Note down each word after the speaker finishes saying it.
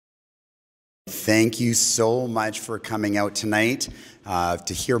Thank you so much for coming out tonight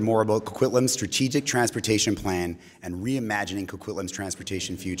to hear more about Coquitlam's strategic transportation plan and reimagining Coquitlam's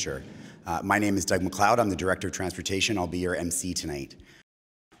transportation future. My name is Doug McLeod. I'm the Director of Transportation. I'll be your MC tonight.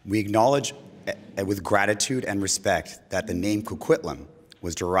 We acknowledge with gratitude and respect that the name Coquitlam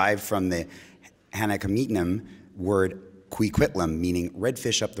was derived from the Horetlano word Coquitlam, meaning red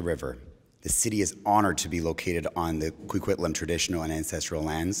fish up the river. The city is honored to be located on the Coquitlam traditional and ancestral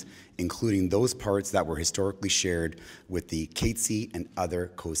lands, including those parts that were historically shared with the Katzie and other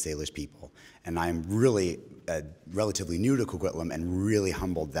Coast Salish people. And I'm really relatively new to Coquitlam and really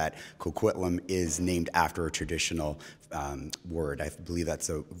humbled that Coquitlam is named after a traditional word. I believe that's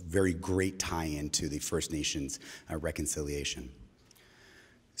a very great tie-in to the First Nations reconciliation.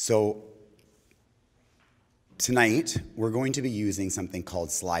 So tonight, we're going to be using something called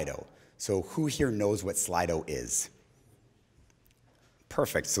Slido. So who here knows what Slido is?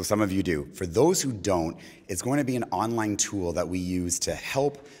 Perfect, so some of you do. For those who don't, it's going to be an online tool that we use to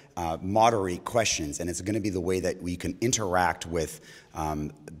help moderate questions, and it's going to be the way that we can interact with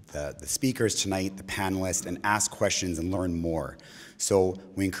the speakers tonight, the panelists, and ask questions and learn more. So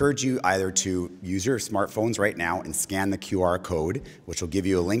we encourage you either to use your smartphones right now and scan the QR code, which will give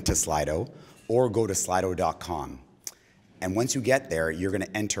you a link to Slido, or go to slido.com. And once you get there, you're going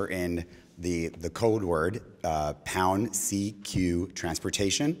to enter in the code word, #CQ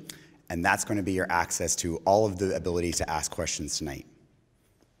transportation, and that's going to be your access to all of the ability to ask questions tonight.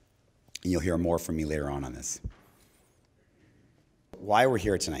 And you'll hear more from me later on this. Why we're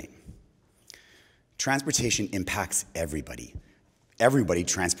here tonight. Transportation impacts everybody. Everybody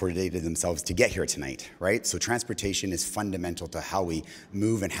transported themselves to get here tonight, right? So transportation is fundamental to how we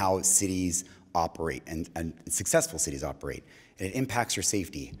move and how cities operate and successful cities operate. And it impacts your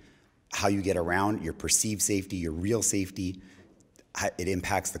safety, how you get around, your perceived safety, your real safety. It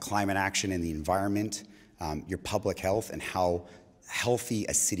impacts the climate action and the environment, your public health, and how healthy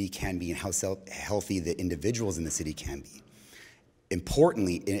a city can be and how healthy the individuals in the city can be.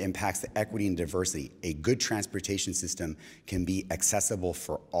 Importantly, it impacts the equity and diversity. A good transportation system can be accessible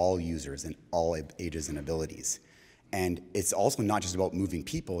for all users and all ages and abilities. And it's also not just about moving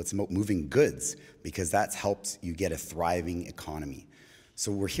people, it's about moving goods, because that helps you get a thriving economy.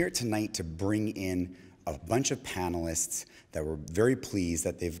 So we're here tonight to bring in a bunch of panelists that we're very pleased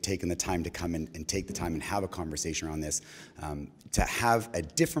that they've taken the time to come and take the time and have a conversation around this, to have a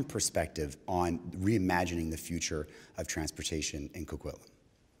different perspective on reimagining the future of transportation in Coquitlam.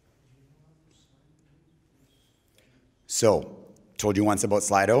 So, told you once about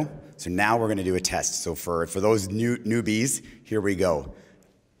Slido, so now we're going to do a test. So for those newbies, here we go.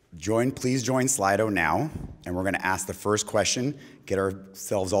 Please join Slido now, and we're going to ask the first question, get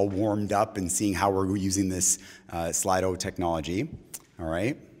ourselves all warmed up and seeing how we're using this Slido technology. All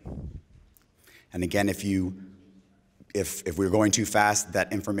right. And again, if we're going too fast,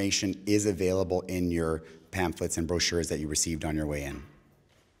 that information is available in your pamphlets and brochures that you received on your way in.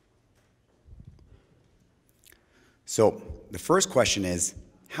 So the first question is,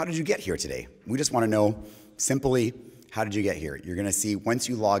 how did you get here today? We just want to know simply, how did you get here? You're going to see, once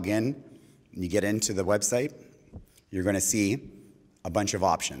you log in and you get into the website, you're going to see a bunch of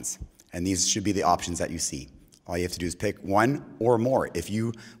options. And these should be the options that you see. All you have to do is pick one or more. If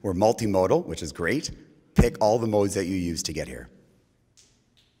you were multimodal, which is great, pick all the modes that you use to get here.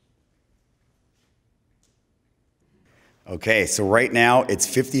 Okay, so right now it's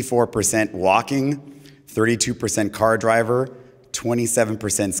 54% walking, 32% car driver, 27%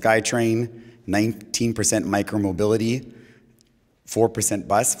 SkyTrain, 19% micromobility, 4%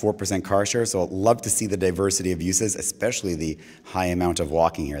 bus, 4% car share. So I'd love to see the diversity of uses, especially the high amount of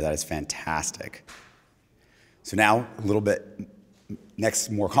walking here. That is fantastic. So now a little bit, next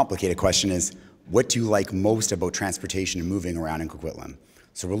more complicated question is, what do you like most about transportation and moving around in Coquitlam?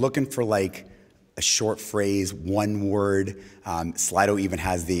 So we're looking for like a short phrase, one word. Slido even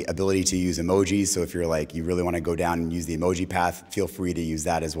has the ability to use emojis, so if you're like, you really want to go down and use the emoji path, feel free to use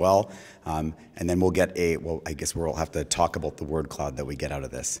that as well. And then we'll get well, I guess we'll have to talk about the word cloud that we get out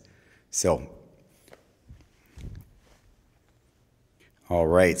of this. So, all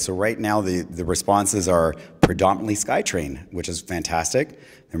right, so right now the responses are predominantly SkyTrain, which is fantastic.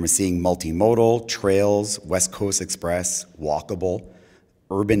 Then we're seeing multimodal, trails, West Coast Express, walkable,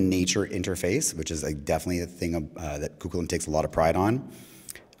 urban nature interface, which is definitely a thing that Coquitlam takes a lot of pride on.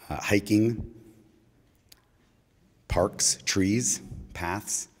 Hiking, parks, trees,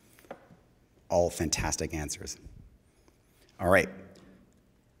 paths, all fantastic answers. All right.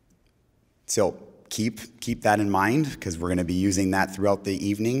 So keep that in mind, because we're going to be using that throughout the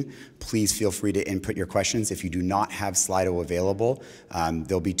evening. Please feel free to input your questions. If you do not have Slido available,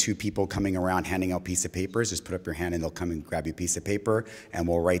 there'll be two people coming around handing out piece of papers. Just put up your hand and they'll come and grab you a piece of paper, and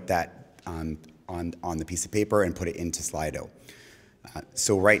we'll write that on the piece of paper and put it into Slido.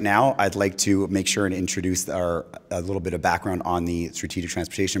 So right now, I'd like to make sure and introduce a little bit of background on the Strategic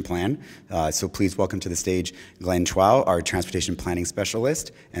Transportation Plan. So please welcome to the stage Glenn Chwao, our Transportation Planning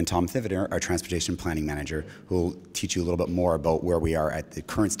Specialist, and Tom Thiviter, our Transportation Planning Manager, who will teach you a little bit more about where we are at the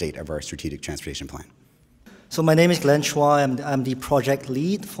current state of our Strategic Transportation Plan. So my name is Glenn Chwao. I'm the project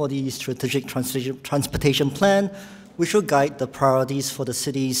lead for the Strategic Transportation Plan, which will guide the priorities for the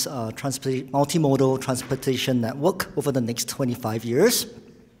city's multimodal transportation network over the next 25 years.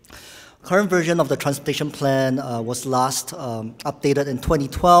 Current version of the transportation plan was last updated in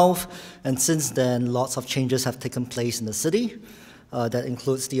 2012, and since then, lots of changes have taken place in the city. That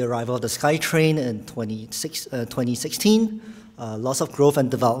includes the arrival of the SkyTrain in 2016, lots of growth and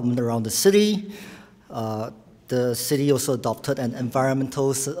development around the city. The city also adopted an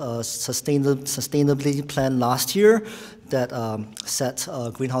environmental sustainability plan last year that set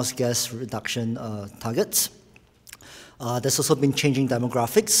greenhouse gas reduction targets. There's also been changing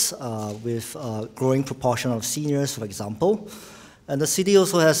demographics with a growing proportion of seniors, for example. And the city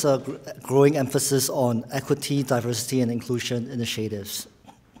also has a growing emphasis on equity, diversity, and inclusion initiatives.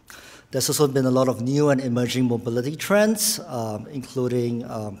 There's also been a lot of new and emerging mobility trends, including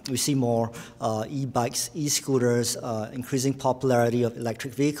we see more e-bikes, e-scooters, increasing popularity of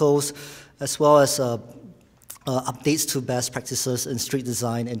electric vehicles, as well as updates to best practices in street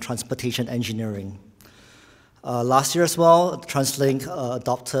design and transportation engineering. Last year as well, TransLink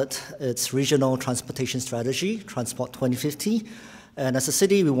adopted its regional transportation strategy, Transport 2050, and as a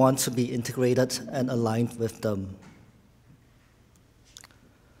city, we want to be integrated and aligned with them.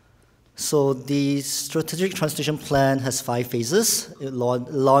 So the Strategic Transportation Plan has 5 phases. It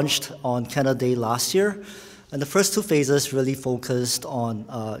launched on Canada Day last year, and the first 2 phases really focused on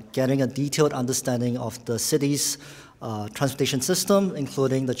getting a detailed understanding of the city's transportation system,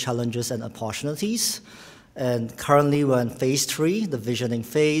 including the challenges and opportunities. And currently we're in phase 3, the visioning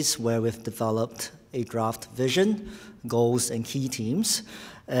phase, where we've developed a draft vision, goals, and key themes.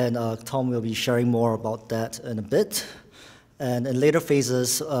 And Tom will be sharing more about that in a bit. And in later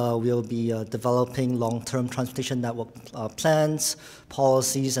phases, we'll be developing long-term transportation network plans,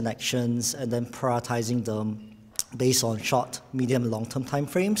 policies, and actions, and then prioritizing them based on short, medium, and long-term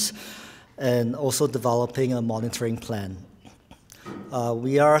timeframes, and also developing a monitoring plan.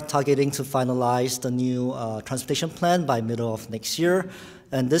 We are targeting to finalize the new transportation plan by middle of next year,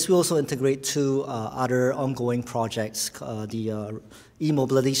 and this will also integrate 2 other ongoing projects, the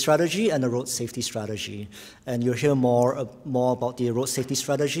e-mobility strategy and the road safety strategy. And you'll hear more about the road safety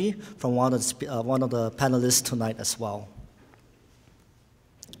strategy from one of the panelists tonight as well.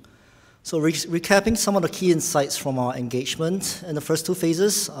 So recapping some of the key insights from our engagement in the first 2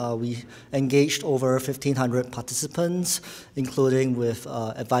 phases, we engaged over 1,500 participants, including with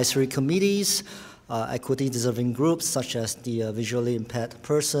advisory committees, equity-deserving groups such as the visually impaired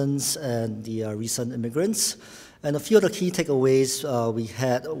persons and the recent immigrants. And a few of the key takeaways we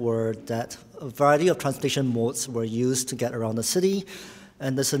had were that a variety of transportation modes were used to get around the city,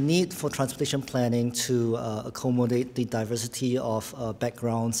 and there's a need for transportation planning to accommodate the diversity of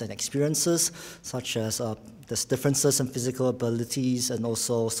backgrounds and experiences, such as there's differences in physical abilities and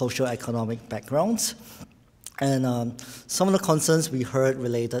also socioeconomic backgrounds. And some of the concerns we heard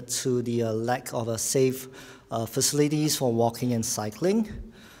related to the lack of safe facilities for walking and cycling,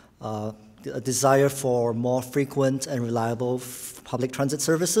 a desire for more frequent and reliable public transit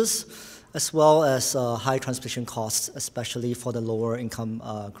services, as well as high transportation costs, especially for the lower income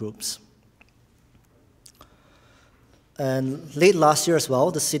groups. And late last year as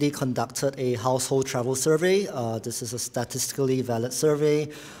well, the city conducted a household travel survey. This is a statistically valid survey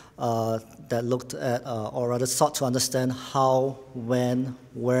that looked at, or rather sought to understand how, when,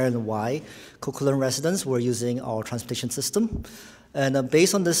 where, and why Coquitlam residents were using our transportation system. And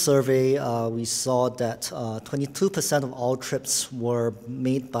based on this survey, we saw that 22% of all trips were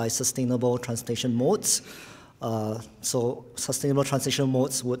made by sustainable transportation modes. So sustainable transportation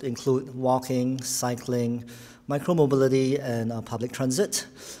modes would include walking, cycling, micromobility, and public transit.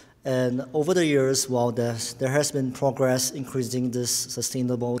 And over the years, while there has been progress increasing this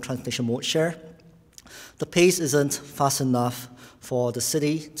sustainable transportation mode share, the pace isn't fast enough for the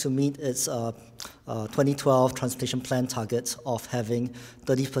city to meet its 2012 transportation plan target of having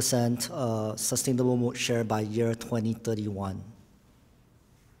 30% sustainable mode share by year 2031.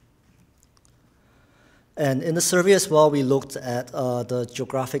 And in the survey as well, we looked at the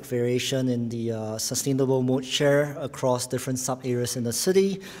geographic variation in the sustainable mode share across different sub-areas in the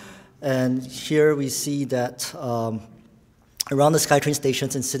city. And here we see that around the SkyTrain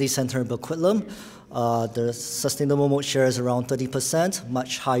stations in city center in Coquitlam, the sustainable mode share is around 30%,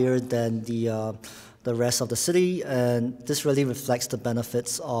 much higher than the rest of the city, and this really reflects the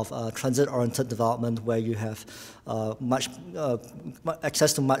benefits of transit-oriented development where you have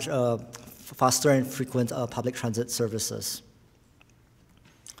access to much faster and frequent public transit services.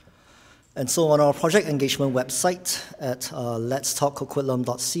 And so on our project engagement website at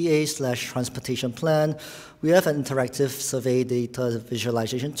letstalkcoquitlam.ca/transportation plan, we have an interactive survey data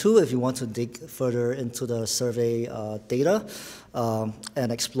visualization tool if you want to dig further into the survey data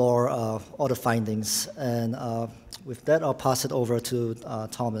and explore all the findings. And with that, I'll pass it over to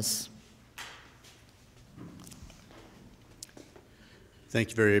Thomas. Thank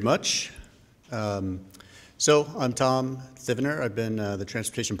you very much. So I'm Tom Thivener. I've been the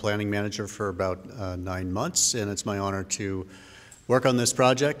Transportation Planning Manager for about 9 months, and it's my honor to work on this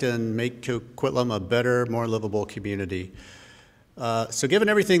project and make Coquitlam a better, more livable community. So given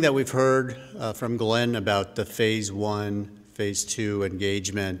everything that we've heard from Glenn about the Phase 1, Phase 2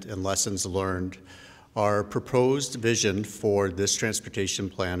 engagement and lessons learned, our proposed vision for this transportation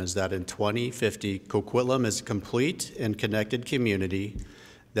plan is that in 2050, Coquitlam is a complete and connected community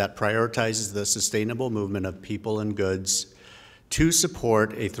that prioritizes the sustainable movement of people and goods to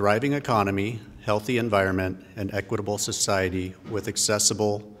support a thriving economy, healthy environment, and equitable society with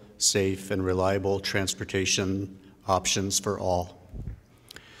accessible, safe, and reliable transportation options for all.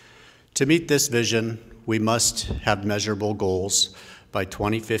 To meet this vision, we must have measurable goals. By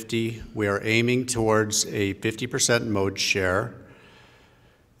 2050, we are aiming towards a 50% mode share.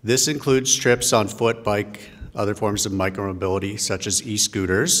 This includes trips on foot, bike, other forms of micromobility, such as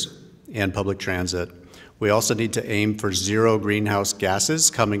e-scooters and public transit. We also need to aim for 0 greenhouse gases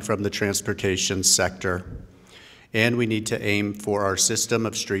coming from the transportation sector. And we need to aim for our system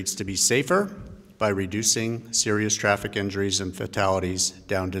of streets to be safer by reducing serious traffic injuries and fatalities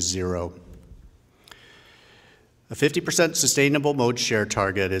down to 0. A 50% sustainable mode share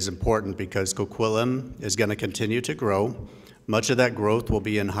target is important because Coquitlam is going to continue to grow. Much of that growth will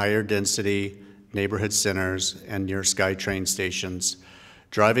be in higher density neighborhood centers and near SkyTrain stations.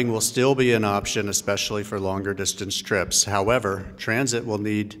 Driving will still be an option, especially for longer distance trips. However, transit will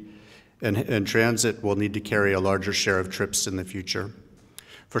need to carry a larger share of trips in the future.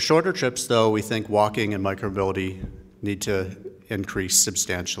 For shorter trips, though, we think walking and micromobility need to increase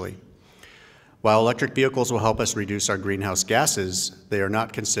substantially. While electric vehicles will help us reduce our greenhouse gases, they are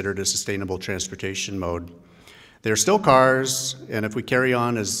not considered a sustainable transportation mode. They are still cars, and if we carry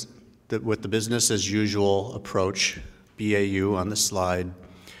on with the business as usual approach, BAU on the slide,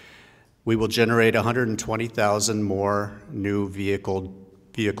 we will generate 120,000 more new vehicle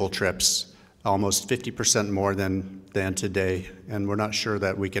trips, almost 50% more than today, and we're not sure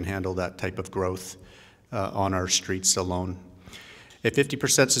that we can handle that type of growth on our streets alone. A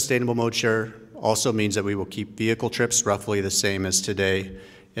 50% sustainable mode share also means that we will keep vehicle trips roughly the same as today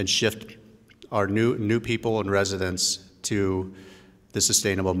and shift our new people and residents to the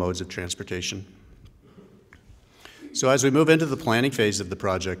sustainable modes of transportation. So as we move into the planning phase of the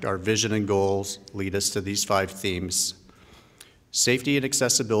project, our vision and goals lead us to these 5 themes: safety and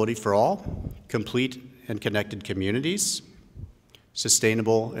accessibility for all, complete and connected communities,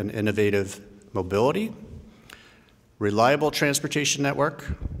 sustainable and innovative mobility, reliable transportation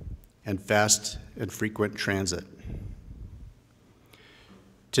network, and fast and frequent transit.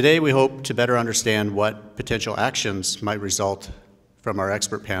 Today, we hope to better understand what potential actions might result from our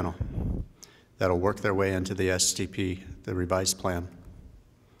expert panel that'll work their way into the STP, the revised plan.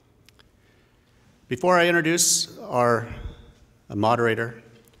 Before I introduce our moderator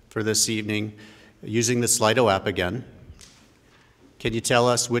for this evening, using the Slido app again, can you tell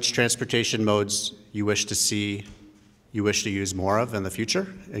us which transportation modes you wish to use more of in the future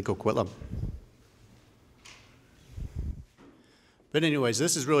in Coquitlam? But anyways,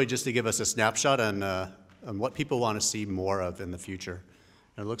 this is really just to give us a snapshot on what people want to see more of in the future.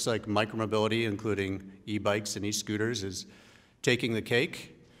 And it looks like micromobility, including e-bikes and e-scooters, is taking the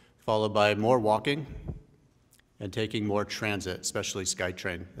cake, followed by more walking and taking more transit, especially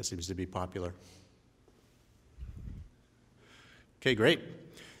SkyTrain. That seems to be popular. Okay, great.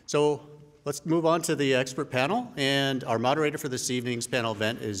 So let's move on to the expert panel. And our moderator for this evening's panel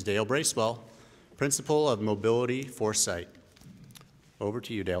event is Dale Bracewell, Principal of Mobility Foresight. Over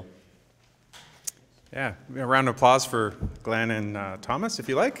to you, Dale. Yeah, a round of applause for Glenn and Thomas, if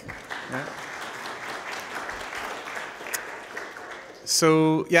you like. Yeah.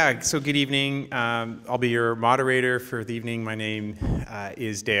 So good evening. I'll be your moderator for the evening. My name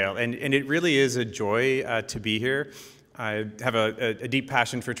is Dale, and it really is a joy to be here. I have a deep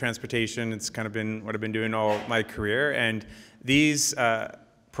passion for transportation. It's kind of been what I've been doing all my career, and these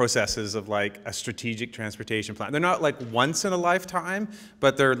processes of like a strategic transportation plan, they're not like once in a lifetime,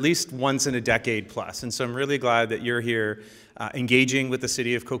 but they're at least once in a decade plus. And so I'm really glad that you're here engaging with the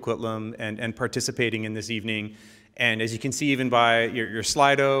City of Coquitlam and participating in this evening. And as you can see even by your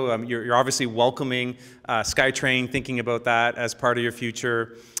Slido, you're obviously welcoming SkyTrain, thinking about that as part of your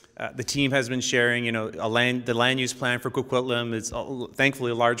future. The team has been sharing, the land use plan for Coquitlam is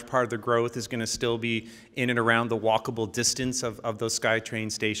thankfully a large part of the growth is going to still be in and around the walkable distance of those SkyTrain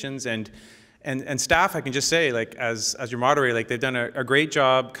stations. And staff, I can just say, like as your moderator, like they've done a great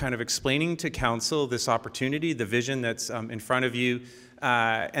job kind of explaining to council this opportunity, the vision that's in front of you,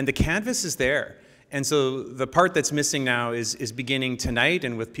 and the canvas is there. And so the part that's missing now is beginning tonight,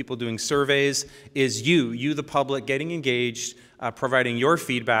 and with people doing surveys, is you the public, getting engaged, providing your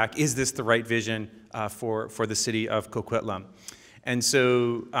feedback. Is this the right vision for the City of Coquitlam? And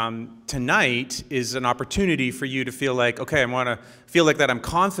so tonight is an opportunity for you to feel like, okay, I want to feel like that I'm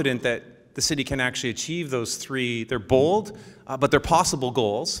confident that the city can actually achieve those three. They're bold, but they're possible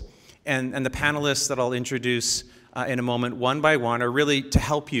goals. And the panelists that I'll introduce in a moment, one by one, are really to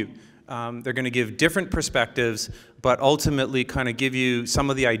help you. They're going to give different perspectives, but ultimately kind of give you some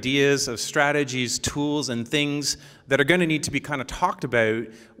of the ideas of strategies, tools, and things that are going to need to be kind of talked about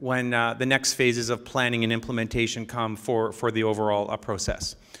when the next phases of planning and implementation come for the overall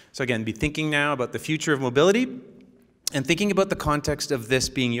process. So again, be thinking now about the future of mobility and thinking about the context of this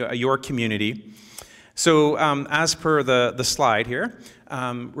being your community. So as per the slide here,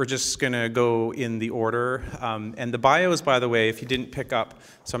 we're just going to go in the order. And the bios, by the way, if you didn't pick up,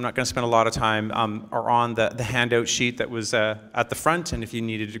 so I'm not going to spend a lot of time, are on the handout sheet that was at the front, and if you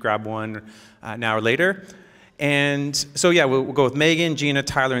needed to grab one now or later. And so yeah, we'll go with Meghan, Gina,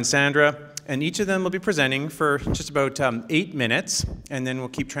 Tyler, and Sandra. And each of them will be presenting for just about 8 minutes, and then we'll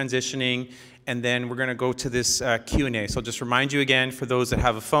keep transitioning. And then we're going to go to this Q&A. So I'll just remind you again, for those that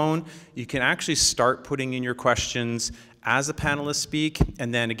have a phone, you can actually start putting in your questions as the panelists speak.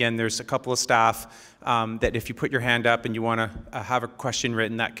 And then again, there's a couple of staff that if you put your hand up and you want to have a question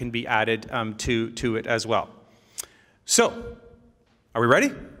written, that can be added to it as well. So, are we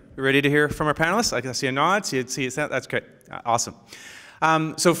ready? We ready to hear from our panelists? I can see a nod. See a that's great. Awesome.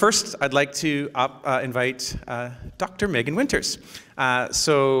 So first, I'd like to invite Dr. Meghan Winters.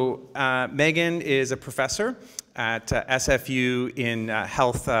 Meghan is a professor at SFU in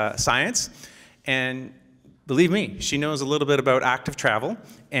health science, and believe me, she knows a little bit about active travel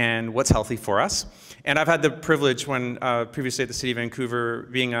and what's healthy for us. And I've had the privilege when previously at the City of Vancouver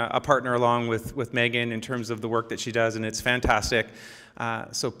being a partner along with Meghan in terms of the work that she does, and it's fantastic.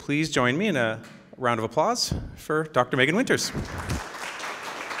 So please join me in a round of applause for Dr. Meghan Winters.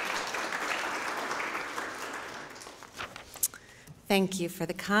 Thank you for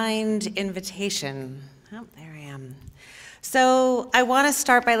the kind invitation. Oh, there I am. So I want to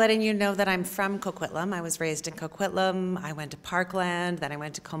start by letting you know that I'm from Coquitlam. I was raised in Coquitlam. I went to Parkland, then I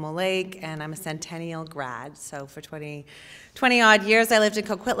went to Como Lake, and I'm a Centennial grad. So for 20 odd years I lived in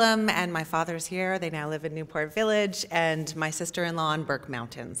Coquitlam, and my father's here. They now live in Newport Village, and my sister-in-law in Burke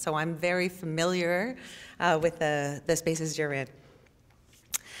Mountain. So I'm very familiar with the spaces you're in.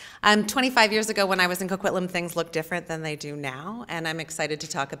 25 years ago when I was in Coquitlam, things looked different than they do now, and I'm excited to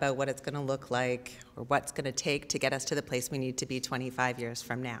talk about what it's going to look like or what's going to take to get us to the place we need to be 25 years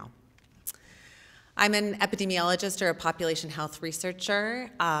from now. I'm an epidemiologist or a population health researcher.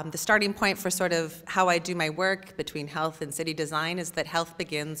 The starting point for sort of how I do my work between health and city design is that health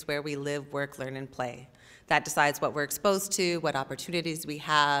begins where we live, work, learn, and play. That decides what we're exposed to, what opportunities we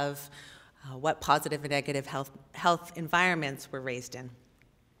have, what positive and negative health environments we're raised in.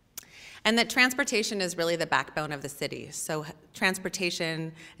 And that transportation is really the backbone of the city. So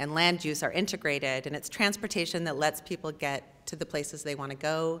transportation and land use are integrated, and it's transportation that lets people get to the places they want to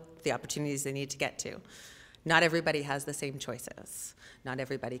go, the opportunities they need to get to. Not everybody has the same choices. Not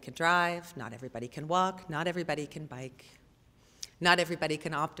everybody can drive, not everybody can walk, not everybody can bike. Not everybody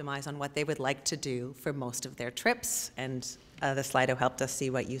can optimize on what they would like to do for most of their trips, and the Slido helped us see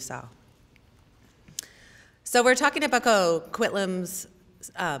what you saw. So we're talking about Coquitlam's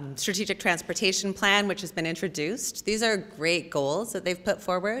strategic transportation plan, which has been introduced. These are great goals that they've put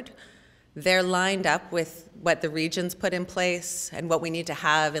forward. They're lined up with what the regions put in place and what we need to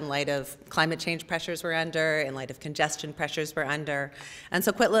have in light of climate change pressures we're under, in light of congestion pressures we're under. And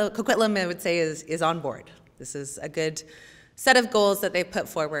so Coquitlam, I would say, is on board. This is a good set of goals that they've put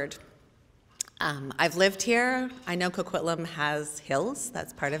forward. I've lived here. I know Coquitlam has hills.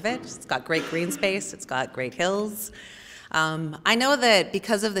 That's part of it. It's got great green space. It's got great hills. I know that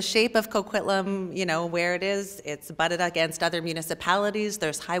because of the shape of Coquitlam, you know, where it is, it's butted against other municipalities.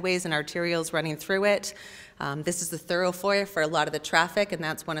 There's highways and arterials running through it. This is the thoroughfare for a lot of the traffic, and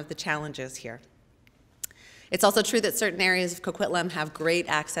that's one of the challenges here. It's also true that certain areas of Coquitlam have great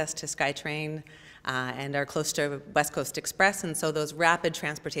access to SkyTrain and are close to West Coast Express, and so those rapid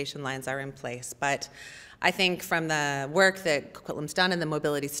transportation lines are in place. But I think from the work that Coquitlam's done in the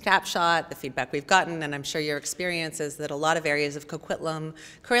mobility snapshot, the feedback we've gotten, and I'm sure your experience is that a lot of areas of Coquitlam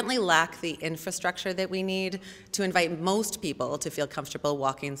currently lack the infrastructure that we need to invite most people to feel comfortable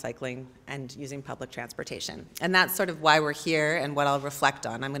walking, cycling, and using public transportation. And that's sort of why we're here and what I'll reflect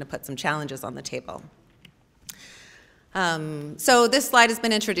on. I'm going to put some challenges on the table. So this slide has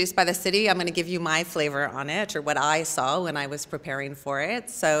been introduced by the city. I'm going to give you my flavor on it, or what I saw when I was preparing for it.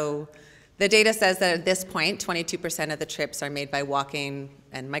 So the data says that at this point, 22% of the trips are made by walking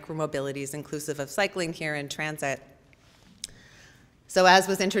and micromobilities, inclusive of cycling here in transit. So as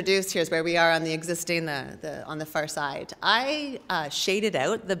was introduced, here's where we are on the existing, on the far side. I shaded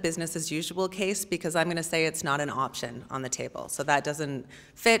out the business as usual case because I'm going to say it's not an option on the table. So that doesn't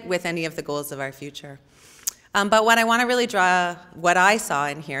fit with any of the goals of our future. But what I want to really draw, what I saw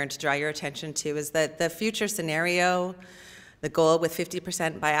in here and to draw your attention to is that the future scenario, the goal with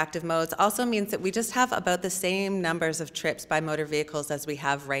 50% by active modes, also means that we just have about the same numbers of trips by motor vehicles as we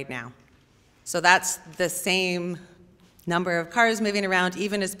have right now. So that's the same number of cars moving around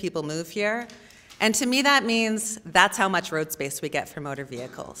even as people move here. And to me, that means that's how much road space we get for motor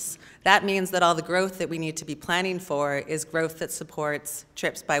vehicles. That means that all the growth that we need to be planning for is growth that supports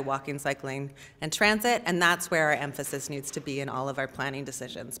trips by walking, cycling, and transit, and that's where our emphasis needs to be in all of our planning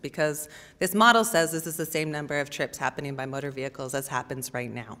decisions, because this model says this is the same number of trips happening by motor vehicles as happens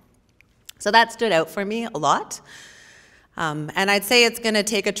right now. So that stood out for me a lot. And I'd say it's going to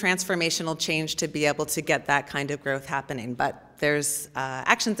take a transformational change to be able to get that kind of growth happening, but there's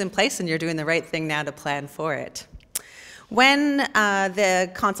actions in place and you're doing the right thing now to plan for it. When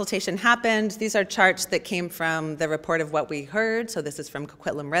the consultation happened, these are charts that came from the report of what we heard, so this is from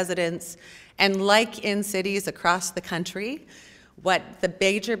Coquitlam residents, and like in cities across the country, what the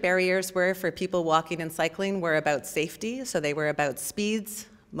major barriers were for people walking and cycling were about safety, so they were about speeds,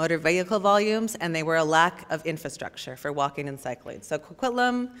 motor vehicle volumes, and they were a lack of infrastructure for walking and cycling. So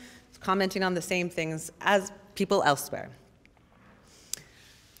Coquitlam is commenting on the same things as people elsewhere.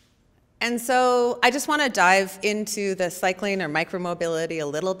 And so I just want to dive into the cycling or micromobility a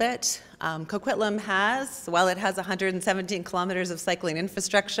little bit. Coquitlam has, while it has 117 kilometers of cycling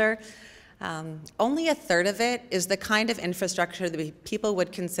infrastructure, only a third of it is the kind of infrastructure that people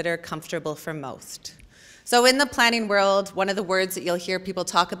would consider comfortable for most. So in the planning world, one of the words that you'll hear people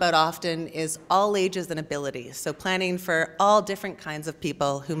talk about often is all ages and abilities. So planning for all different kinds of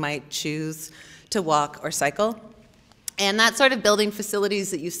people who might choose to walk or cycle. And that's sort of building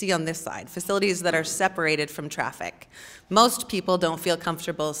facilities that you see on this side, facilities that are separated from traffic. Most people don't feel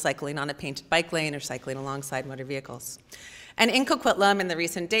comfortable cycling on a painted bike lane or cycling alongside motor vehicles. And in Coquitlam, in the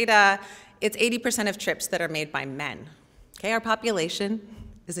recent data, it's 80% of trips that are made by men. Okay, our population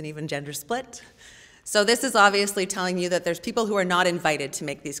is an even gender split. So this is obviously telling you that there's people who are not invited to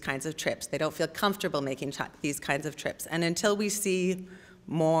make these kinds of trips. They don't feel comfortable making these kinds of trips. And until we see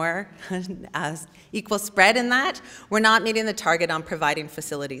more as equal spread in that, we're not meeting the target on providing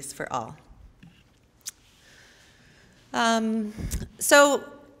facilities for all. So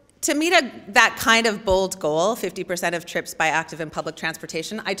to meet that kind of bold goal, 50% of trips by active and public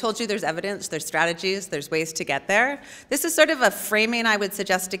transportation, I told you there's evidence, there's strategies, there's ways to get there. This is sort of a framing I would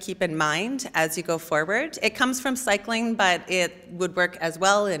suggest to keep in mind as you go forward. It comes from cycling, but it would work as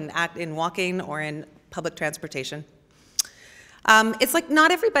well in walking or in public transportation. It's like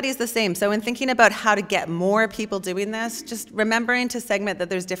not everybody's the same. So in thinking about how to get more people doing this, just remembering to segment that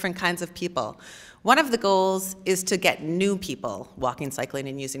there's different kinds of people. One of the goals is to get new people walking, cycling,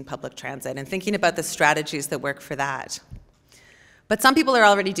 and using public transit, and thinking about the strategies that work for that. But some people are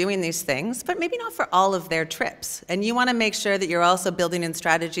already doing these things, but maybe not for all of their trips. And you want to make sure that you're also building in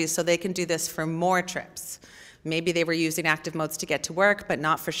strategies so they can do this for more trips. Maybe they were using active modes to get to work, but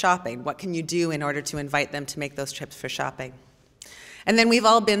not for shopping. What can you do in order to invite them to make those trips for shopping? And then we've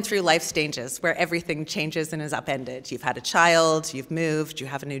all been through life stages where everything changes and is upended. You've had a child, you've moved, you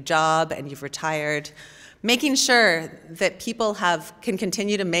have a new job, and you've retired. Making sure that people can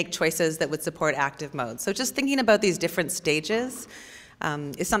continue to make choices that would support active modes. So just thinking about these different stages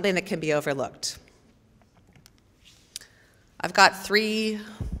is something that can be overlooked. I've got 3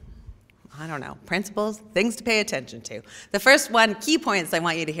 I don't know, principles, things to pay attention to. The first one, key points I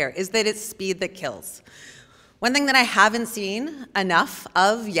want you to hear, is that it's speed that kills. One thing that I haven't seen enough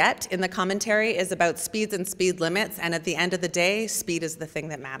of yet in the commentary is about speeds and speed limits, and at the end of the day, speed is the thing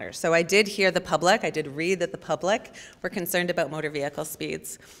that matters. So I did hear the public, I did read that the public were concerned about motor vehicle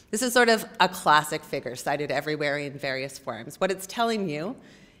speeds. This is sort of a classic figure cited everywhere in various forms. What it's telling you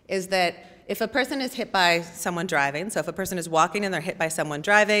is that if a person is hit by someone driving, so if a person is walking and they're hit by someone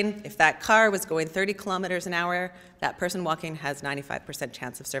driving, if that car was going 30 kilometers an hour, that person walking has 95%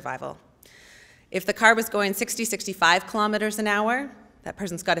 chance of survival. If the car was going 60, 65 kilometers an hour, that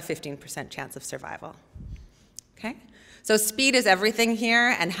person's got a 15% chance of survival. Okay? So speed is everything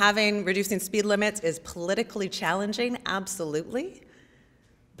here, and reducing speed limits is politically challenging, absolutely,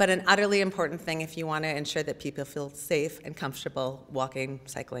 but an utterly important thing if you want to ensure that people feel safe and comfortable walking,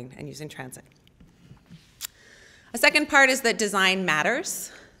 cycling, and using transit. A second part is that design matters.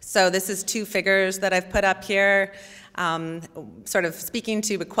 So this is two figures that I've put up here. Sort of speaking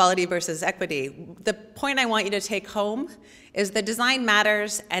to equality versus equity. The point I want you to take home is that design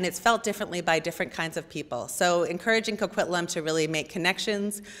matters, and it's felt differently by different kinds of people. So encouraging Coquitlam to really make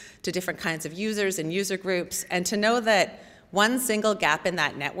connections to different kinds of users and user groups, and to know that one single gap in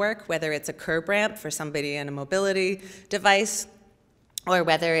that network, whether it's a curb ramp for somebody in a mobility device, or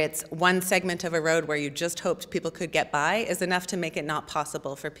whether it's one segment of a road where you just hoped people could get by, is enough to make it not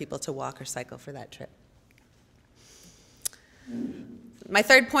possible for people to walk or cycle for that trip. My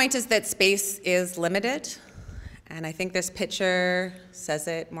third point is that space is limited, and I think this picture says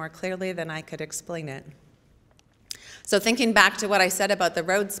it more clearly than I could explain it. So thinking back to what I said about the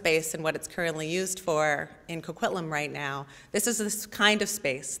road space and what it's currently used for in Coquitlam right now, this is this kind of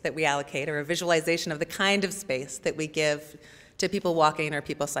space that we allocate, or a visualization of the kind of space that we give to people walking or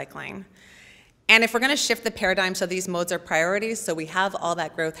people cycling. And if we're going to shift the paradigm so these modes are priorities, so we have all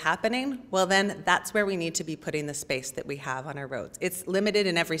that growth happening, well then that's where we need to be putting the space that we have on our roads. It's limited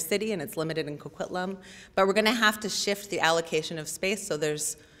in every city and it's limited in Coquitlam, but we're going to have to shift the allocation of space so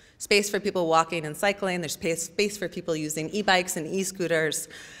there's space for people walking and cycling, there's space for people using e-bikes and e-scooters,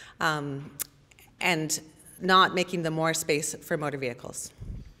 and not making the more space for motor vehicles.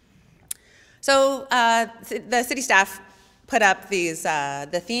 So the city staff put up these,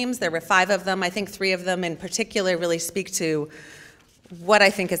 the themes. There were 5 of them. I think 3 of them in particular really speak to what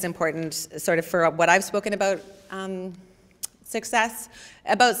I think is important sort of for what I've spoken about success,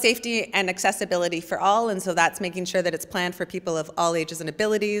 about safety and accessibility for all, and so that's making sure that it's planned for people of all ages and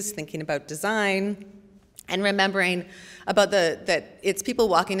abilities, thinking about design, and remembering about that it's people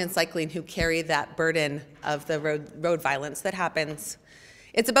walking and cycling who carry that burden of the road violence that happens.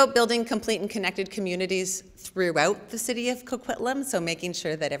 It's about building complete and connected communities throughout the city of Coquitlam, so making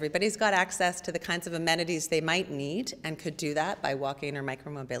sure that everybody's got access to the kinds of amenities they might need and could do that by walking or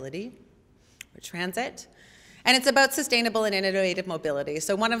micromobility or transit. And it's about sustainable and innovative mobility.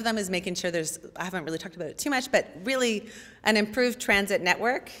 So one of them is making sure I haven't really talked about it too much, but really an improved transit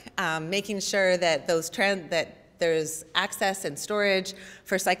network, making sure that there's access and storage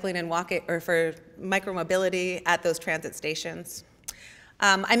for cycling and walking, or for micromobility at those transit stations.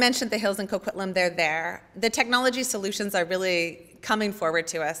 I mentioned the hills in Coquitlam, they're there. The technology solutions are really coming forward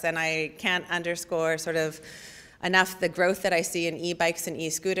to us, and I can't underscore sort of enough the growth that I see in e-bikes and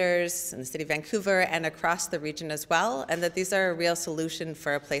e-scooters in the city of Vancouver and across the region as well, and that these are a real solution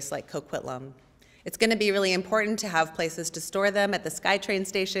for a place like Coquitlam. It's going to be really important to have places to store them at the SkyTrain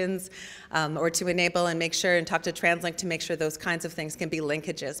stations, or to enable and make sure and talk to TransLink to make sure those kinds of things can be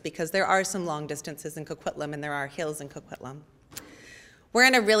linkages, because there are some long distances in Coquitlam and there are hills in Coquitlam. We're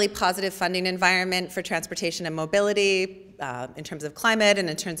in a really positive funding environment for transportation and mobility in terms of climate and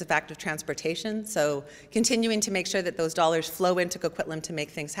in terms of active transportation. So continuing to make sure that those dollars flow into Coquitlam to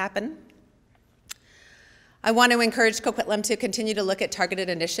make things happen. I want to encourage Coquitlam to continue to look at targeted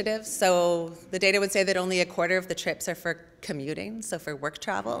initiatives. So the data would say that only 1/4 of the trips are for commuting, so for work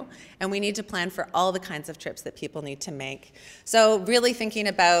travel, and we need to plan for all the kinds of trips that people need to make. So really thinking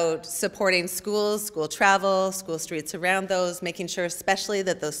about supporting schools, school travel, school streets around those, making sure especially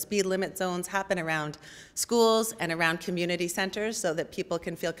that those speed limit zones happen around schools and around community centers so that people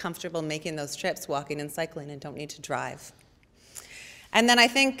can feel comfortable making those trips, walking and cycling, and don't need to drive. And then I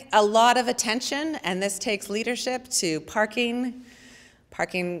think a lot of attention, and this takes leadership, to parking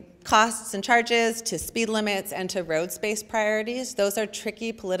costs and charges, to speed limits, and to road space priorities. Those are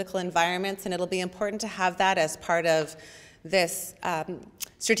tricky political environments, and it'll be important to have that as part of this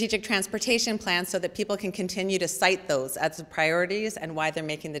strategic transportation plan so that people can continue to cite those as the priorities and why they're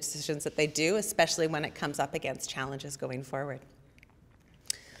making the decisions that they do, especially when it comes up against challenges going forward.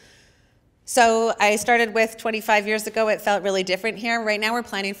 So I started with 25 years ago. It felt really different here. Right now we're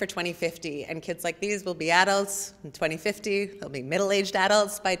planning for 2050, and kids like these will be adults in 2050. They'll be middle-aged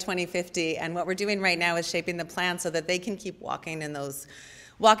adults by 2050. And what we're doing right now is shaping the plan so that they can keep walking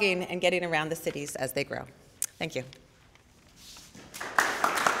and getting around the cities as they grow. Thank you.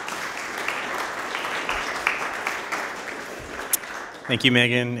 Thank you,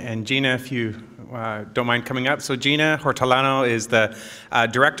 Meghan. And Gina, if you don't mind coming up. So Gina Horetlano is the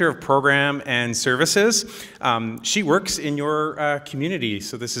Director of Program and Services. She works in your community,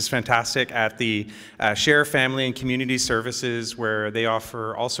 so this is fantastic, at the Share Family and Community Services, where they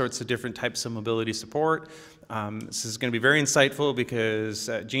offer all sorts of different types of mobility support. This is going to be very insightful because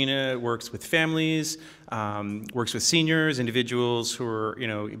Gina works with families, works with seniors, individuals who are,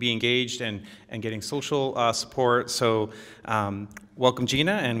 be engaged and getting social support. So welcome,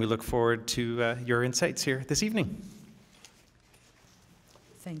 Gina, and we look forward to your insights here this evening.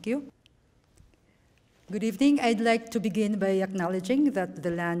 Thank you. Good evening. I'd like to begin by acknowledging that the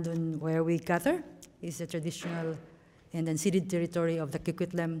land on where we gather is the traditional and unceded territory of the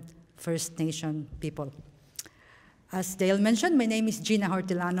Coquitlam First Nation people. As Dale mentioned, my name is Gina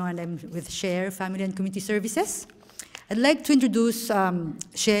Horetlano, and I'm with Share Family and Community Services. I'd like to introduce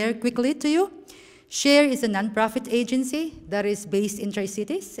Share quickly to you. Share is a nonprofit agency that is based in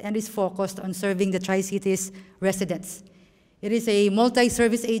Tri-Cities and is focused on serving the Tri-Cities residents. It is a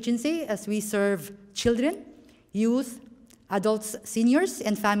multi-service agency as we serve children, youth, adults, seniors,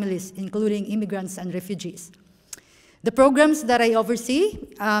 and families, including immigrants and refugees. The programs that I oversee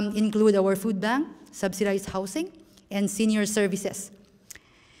include our food bank, subsidized housing, and senior services.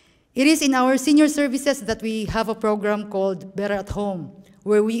 It is in our senior services that we have a program called Better at Home,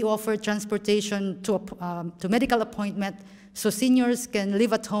 where we offer transportation to medical appointment so seniors can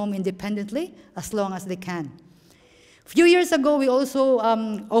live at home independently as long as they can. A few years ago, we also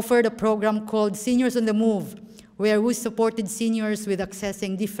offered a program called Seniors on the Move, where we supported seniors with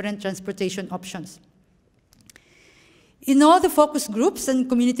accessing different transportation options. In all the focus groups and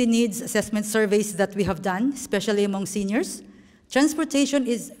community needs assessment surveys that we have done, especially among seniors, transportation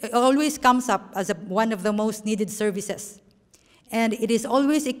always comes up as one of the most needed services. And it is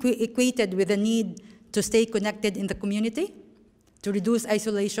always equated with the need to stay connected in the community, to reduce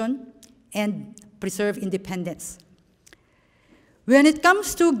isolation, and preserve independence. When it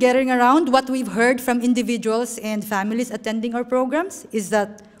comes to getting around, what we've heard from individuals and families attending our programs is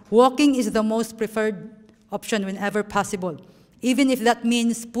that walking is the most preferred option whenever possible, even if that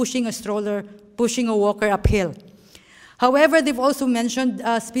means pushing a stroller, pushing a walker uphill. However, they've also mentioned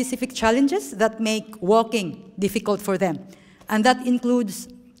specific challenges that make walking difficult for them, and that includes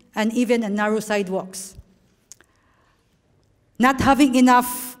uneven and narrow sidewalks, not having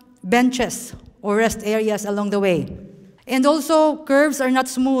enough benches or rest areas along the way. And also, curves are not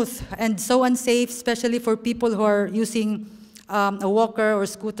smooth and so unsafe, especially for people who are using a walker or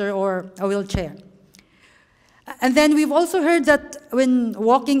scooter or a wheelchair. And then we've also heard that when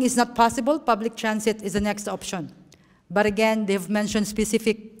walking is not possible, public transit is the next option. But again, they've mentioned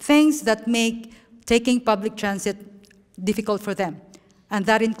specific things that make taking public transit difficult for them. And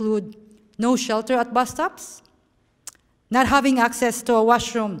that include no shelter at bus stops, not having access to a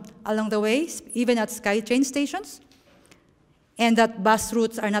washroom along the way, even at SkyTrain stations, and that bus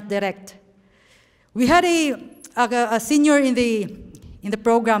routes are not direct. We had a senior in the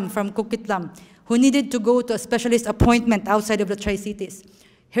program from Coquitlam who needed to go to a specialist appointment outside of the Tri-Cities.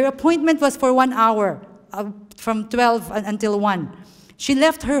 Her appointment was for 1 hour, from 12 until 1. She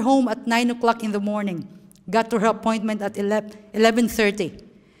left her home at 9 o'clock in the morning, got to her appointment at 11:30.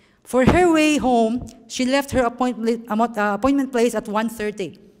 For her way home, she left her appointment place at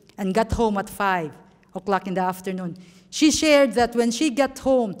 1:30 and got home at 5 o'clock in the afternoon. She shared that when she got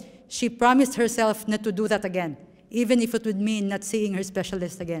home, she promised herself not to do that again, even if it would mean not seeing her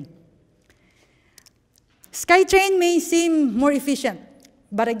specialist again. SkyTrain may seem more efficient,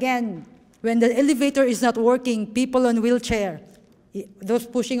 but again, when the elevator is not working, people on wheelchair, those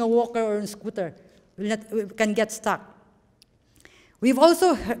pushing a walker or a scooter, can get stuck. We've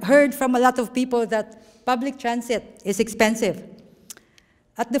also heard from a lot of people that public transit is expensive.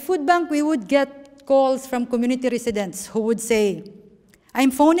 At the food bank, we would get calls from community residents who would say,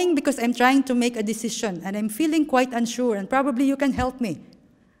 "I'm phoning because I'm trying to make a decision and I'm feeling quite unsure and probably you can help me.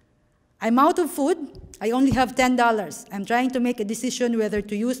 I'm out of food. I only have $10. I'm trying to make a decision whether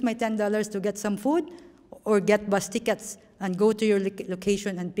to use my $10 to get some food or get bus tickets and go to your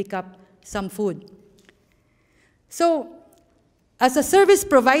location and pick up some food." So, as a service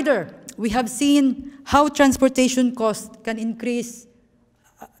provider, we have seen how transportation costs can increase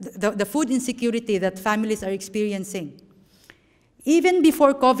the food insecurity that families are experiencing. Even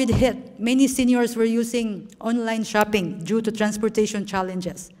before COVID hit, many seniors were using online shopping due to transportation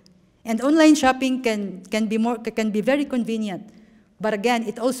challenges. And online shopping can be very convenient, but again,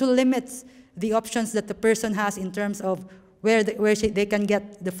 it also limits the options that the person has in terms of where they can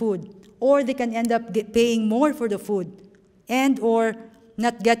get the food, or they can end up paying more for the food, and or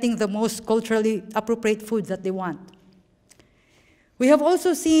not getting the most culturally appropriate food that they want. We have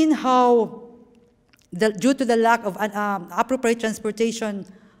also seen how, due to the lack of appropriate transportation,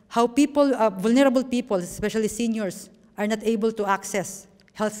 how vulnerable people, especially seniors, are not able to access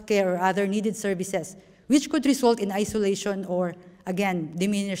healthcare or other needed services, which could result in isolation or, again,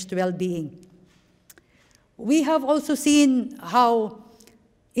 diminished well-being. We have also seen how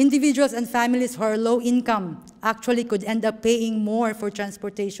individuals and families who are low income actually could end up paying more for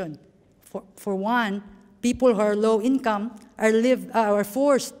transportation. For one, people who are low income are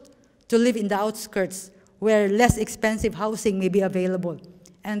forced to live in the outskirts where less expensive housing may be available.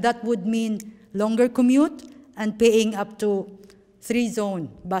 And that would mean longer commute and paying up to 3-zone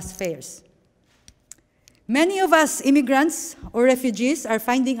bus fares. Many of us immigrants or refugees are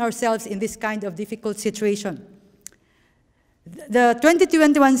finding ourselves in this kind of difficult situation. The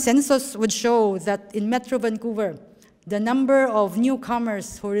 2021 census would show that in Metro Vancouver, the number of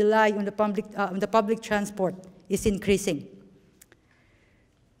newcomers who rely on the public transport is increasing.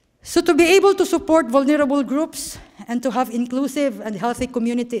 So to be able to support vulnerable groups and to have inclusive and healthy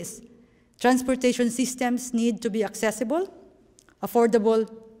communities, transportation systems need to be accessible, affordable,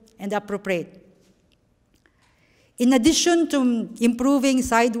 and appropriate. In addition to improving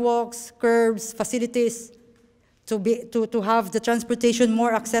sidewalks, curbs, facilities, to have the transportation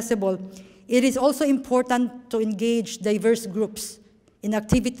more accessible, it is also important to engage diverse groups in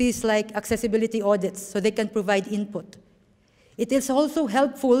activities like accessibility audits so they can provide input. It is also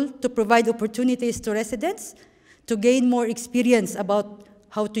helpful to provide opportunities to residents to gain more experience about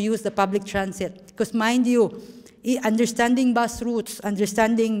how to use the public transit. Because mind you, understanding bus routes,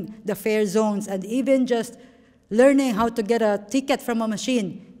 understanding the fare zones, and even just learning how to get a ticket from a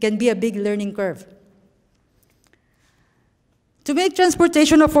machine can be a big learning curve. To make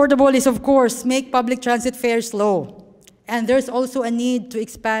transportation affordable is, of course, make public transit fares low. And there's also a need to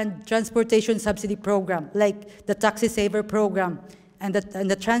expand transportation subsidy program, like the Taxi Saver program and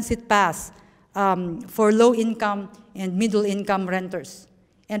the Transit Pass for low-income and middle-income renters.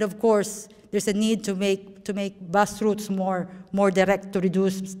 And of course, there's a need to make bus routes more direct to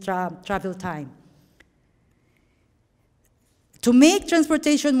reduce travel time. To make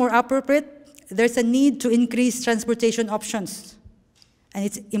transportation more appropriate, there's a need to increase transportation options. And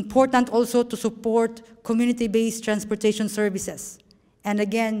it's important also to support community-based transportation services. And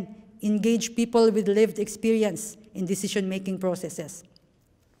again, engage people with lived experience in decision-making processes.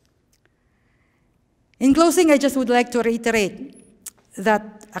 In closing, I just would like to reiterate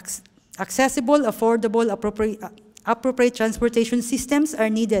that accessible, affordable, appropriate transportation systems are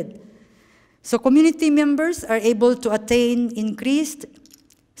needed. So community members are able to attain increased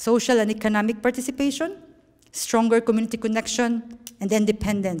social and economic participation, stronger community connection, and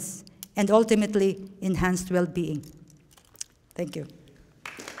independence, and ultimately enhanced well-being. Thank you.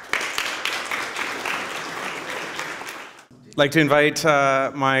 I'd like to invite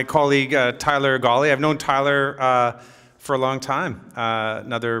my colleague Tyler Golly. I've known Tyler for a long time,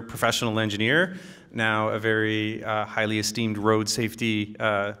 another professional engineer, now a very highly esteemed road safety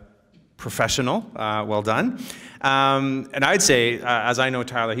professional. Well done. And I'd say, as I know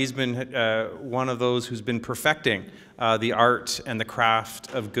Tyler, he's been one of those who's been perfecting the art and the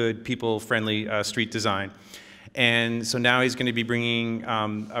craft of good, people-friendly street design. And so now he's going to be bringing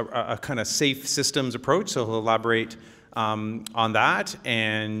a kind of safe systems approach, so he'll elaborate on that.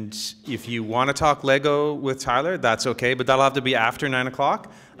 And if you want to talk Lego with Tyler, that's okay, but that'll have to be after 9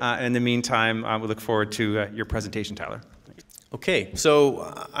 o'clock. And in the meantime, we look forward to your presentation, Tyler. Okay, so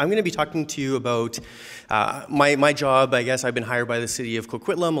I'm going to be talking to you about my job. I guess I've been hired by the City of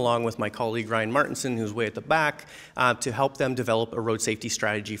Coquitlam along with my colleague Ryan Martinson, who's way at the back, to help them develop a road safety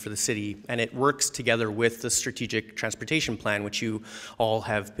strategy for the city. And it works together with the Strategic Transportation Plan, which you all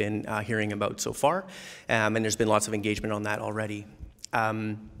have been hearing about so far. And there's been lots of engagement on that already.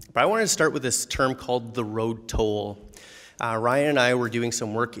 But I wanted to start with this term called the road toll. Ryan and I were doing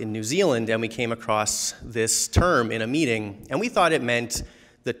some work in New Zealand, and we came across this term in a meeting, and we thought it meant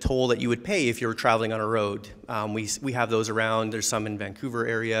the toll that you would pay if you were traveling on a road. We have those around. There's some in Vancouver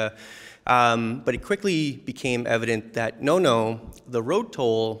area. But it quickly became evident that no, the road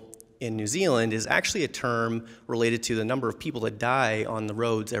toll in New Zealand is actually a term related to the number of people that die on the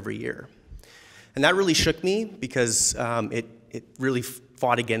roads every year. And that really shook me because it really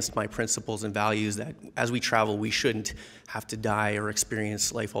fought against my principles and values that as we travel, we shouldn't have to die or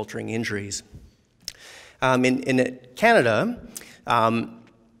experience life-altering injuries. In Canada, on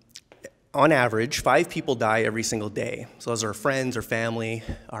average, 5 people die every single day. So those are our friends, our family,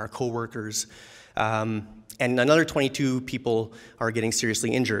 our coworkers, and another 22 people are getting seriously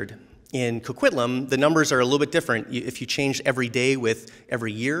injured. In Coquitlam, the numbers are a little bit different. If you change every day with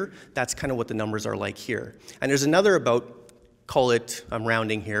every year, that's kind of what the numbers are like here. And there's another about, call it, I'm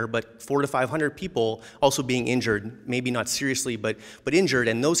rounding here, but 400 to 500 people also being injured, maybe not seriously, but injured,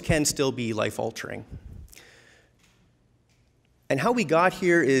 and those can still be life-altering. And how we got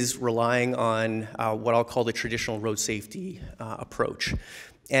here is relying on what I'll call the traditional road safety approach.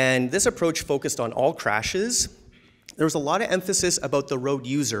 And this approach focused on all crashes. There was a lot of emphasis about the road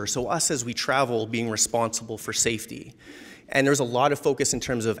user, so us as we travel being responsible for safety. And there's a lot of focus in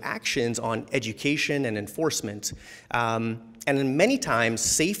terms of actions on education and enforcement. And many times,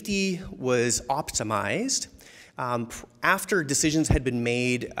 safety was optimized after decisions had been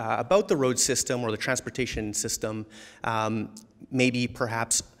made about the road system or the transportation system, maybe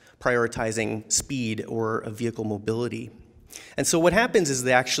perhaps prioritizing speed or vehicle mobility. And so what happens is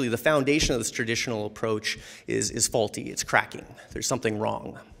that actually the foundation of this traditional approach is faulty, it's cracking, there's something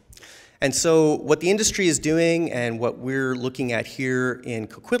wrong. And so what the industry is doing and what we're looking at here in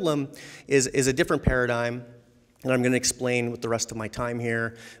Coquitlam is a different paradigm, and I'm going to explain with the rest of my time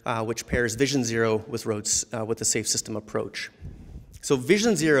here, which pairs Vision Zero with the safe system approach. So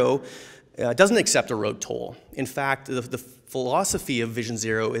Vision Zero doesn't accept a road toll. In fact, the philosophy of Vision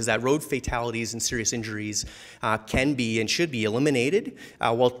Zero is that road fatalities and serious injuries can be and should be eliminated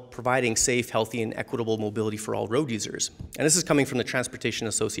while providing safe, healthy, and equitable mobility for all road users. And this is coming from the Transportation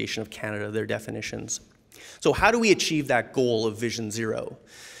Association of Canada, their definitions. So how do we achieve that goal of Vision Zero?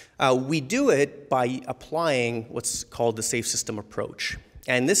 We do it by applying what's called the safe system approach.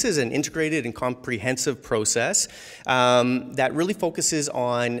 And this is an integrated and comprehensive process that really focuses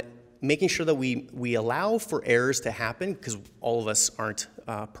on making sure that we allow for errors to happen, because all of us aren't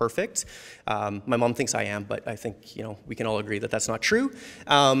perfect. My mom thinks I am, but I think we can all agree that that's not true.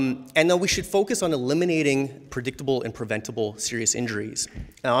 And then we should focus on eliminating predictable and preventable serious injuries.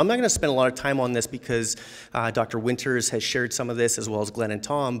 Now, I'm not going to spend a lot of time on this because Dr. Winters has shared some of this, as well as Glenn and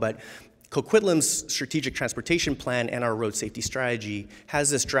Tom, but Coquitlam's strategic transportation plan and our road safety strategy has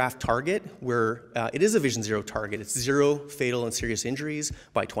this draft target where it is a Vision Zero target. It's 0 fatal and serious injuries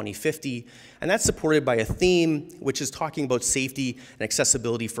by 2050. And that's supported by a theme which is talking about safety and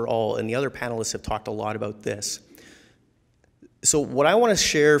accessibility for all. And the other panelists have talked a lot about this. So what I want to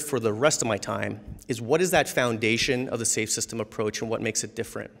share for the rest of my time is what is that foundation of the safe system approach and what makes it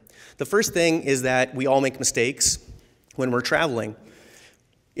different. The first thing is that we all make mistakes when we're traveling.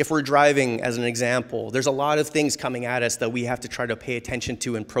 If we're driving, as an example, there's a lot of things coming at us that we have to try to pay attention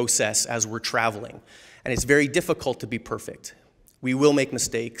to and process as we're traveling. And it's very difficult to be perfect. We will make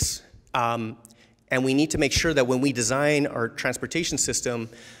mistakes. And we need to make sure that when we design our transportation system,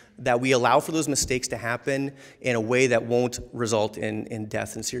 that we allow for those mistakes to happen in a way that won't result in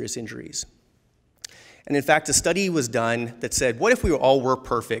death and serious injuries. And in fact, a study was done that said, what if we all were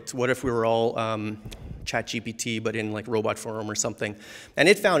perfect? What if we were all ChatGPT, but in like robot form or something? And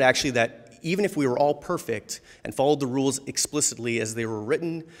it found actually that even if we were all perfect and followed the rules explicitly as they were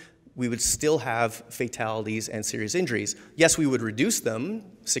written, we would still have fatalities and serious injuries. Yes, we would reduce them.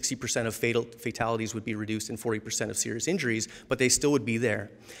 60% of fatalities would be reduced and 40% of serious injuries, but they still would be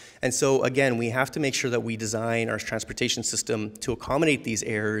there. And so again, we have to make sure that we design our transportation system to accommodate these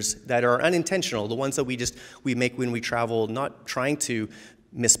errors that are unintentional, the ones that we make when we travel, not trying to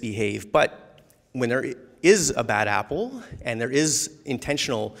misbehave. But when there is a bad apple and there is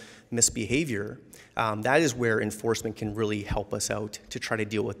intentional misbehavior, that is where enforcement can really help us out to try to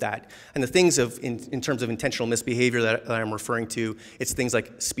deal with that. And the things in terms of intentional misbehavior that I'm referring to, it's things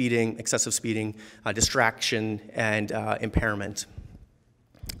like speeding, excessive speeding, distraction, and impairment.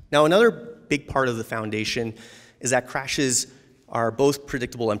 Now, another big part of the foundation is that crashes are both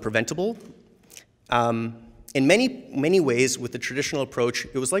predictable and preventable. In many ways, with the traditional approach,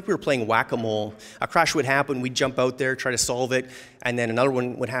 it was like we were playing whack-a-mole. A crash would happen, we'd jump out there, try to solve it, and then another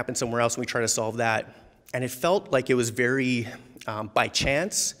one would happen somewhere else, and we'd try to solve that. And it felt like it was very by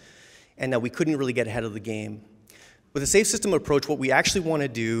chance, and that we couldn't really get ahead of the game. With a safe system approach, what we actually want to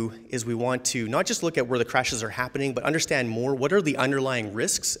do is we want to not just look at where the crashes are happening, but understand more what are the underlying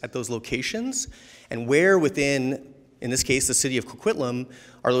risks at those locations, and where within, in this case, the City of Coquitlam,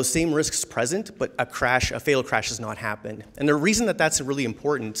 are those same risks present, but a fatal crash has not happened. And the reason that that's really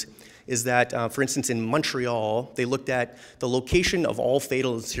important is that, for instance, in Montreal, they looked at the location of all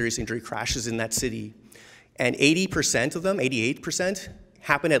fatal and serious injury crashes in that city, and 80% of them, 88%,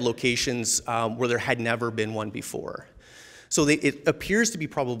 happen at locations where there had never been one before. So it appears to be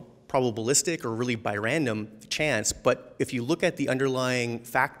probabilistic or really by random chance, but if you look at the underlying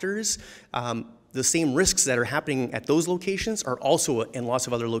factors, the same risks that are happening at those locations are also in lots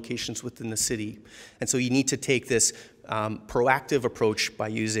of other locations within the city. And so you need to take this proactive approach by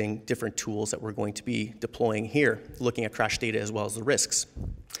using different tools that we're going to be deploying here, looking at crash data as well as the risks.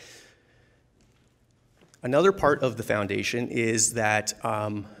 Another part of the foundation is that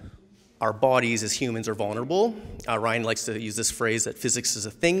our bodies as humans are vulnerable. Ryan likes to use this phrase that physics is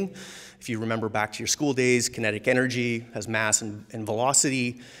a thing. If you remember back to your school days, kinetic energy has mass and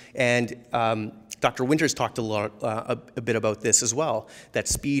velocity. And Dr. Winters talked a bit about this as well, that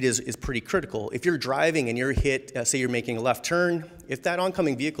speed is pretty critical. If you're driving and you're hit, say you're making a left turn, if that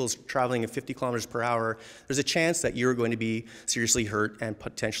oncoming vehicle is traveling at 50 kilometers per hour, there's a chance that you're going to be seriously hurt and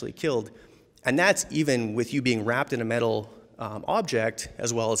potentially killed. And that's even with you being wrapped in a metal object,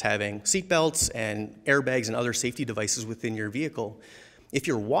 as well as having seatbelts and airbags and other safety devices within your vehicle. If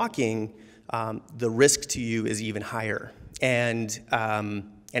you're walking, the risk to you is even higher. And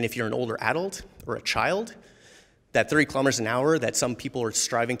if you're an older adult or a child, that 30 kilometers an hour that some people are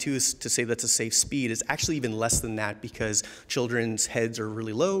striving to say that's a safe speed is actually even less than that, because children's heads are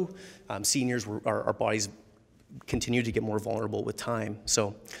really low, seniors, our bodies continue to get more vulnerable with time.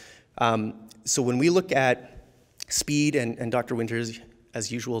 So when we look at speed, and Dr. Winters,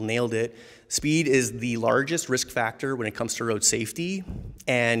 as usual, nailed it, speed is the largest risk factor when it comes to road safety,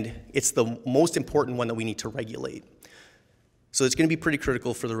 and it's the most important one that we need to regulate. So it's going to be pretty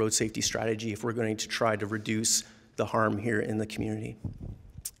critical for the road safety strategy if we're going to try to reduce the harm here in the community.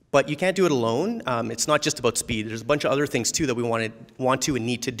 But you can't do it alone. It's not just about speed. There's a bunch of other things too that we want to and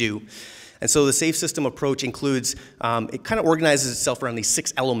need to do. And so the safe system approach includes, it kind of organizes itself around these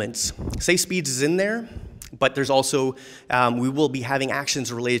 6 elements. Safe speeds is in there, but there's also, we will be having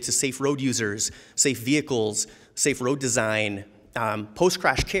actions related to safe road users, safe vehicles, safe road design,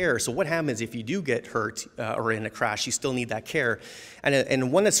 post-crash care. So what happens if you do get hurt or in a crash? You still need that care.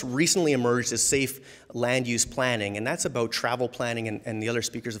 And one that's recently emerged is safe land use planning, and that's about travel planning, and the other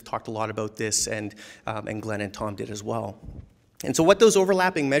speakers have talked a lot about this, and Glenn and Tom did as well. And so what those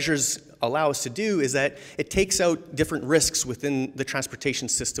overlapping measures allow us to do is that it takes out different risks within the transportation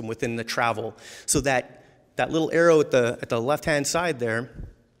system, within the travel, so that little arrow at the left-hand side there,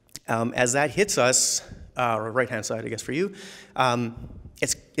 as that hits us, or right-hand side, I guess, for you,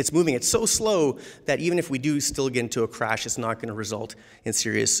 it's moving. It's so slow that even if we do still get into a crash, it's not going to result in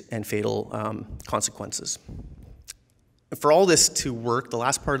serious and fatal consequences. For all this to work, the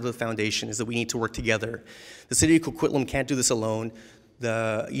last part of the foundation is that we need to work together. The City of Coquitlam can't do this alone.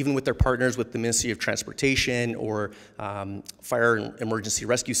 Even with their partners with the Ministry of Transportation or Fire and Emergency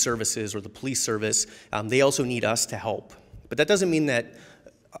Rescue Services or the police service, they also need us to help. But that doesn't mean that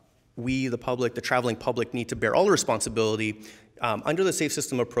we, the public, the traveling public, need to bear all the responsibility. Under the safe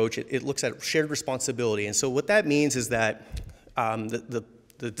system approach, it looks at shared responsibility. And so what that means is that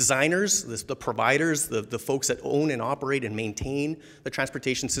the designers, the providers, the folks that own and operate and maintain the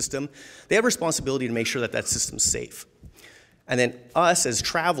transportation system, they have a responsibility to make sure that that system's safe. And then us as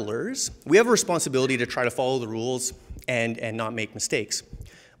travelers, we have a responsibility to try to follow the rules and not make mistakes.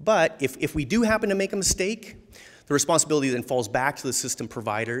 But if we do happen to make a mistake, the responsibility then falls back to the system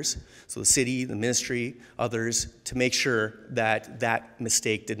providers, so the city, the ministry, others, to make sure that that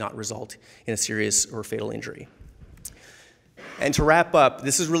mistake did not result in a serious or fatal injury. And to wrap up,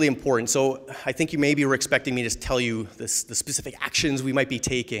 this is really important. So I think you maybe were expecting me to tell you the specific actions we might be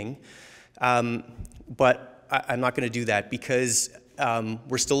taking, but I'm not going to do that because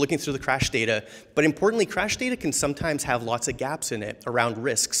we're still looking through the crash data. But importantly, crash data can sometimes have lots of gaps in it around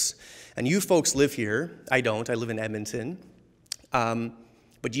risks. And you folks live here. I don't. I live in Edmonton.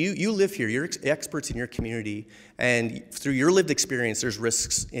 But you live here. You're experts in your community. And through your lived experience, there's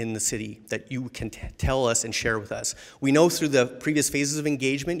risks in the city that you can tell us and share with us. We know through the previous phases of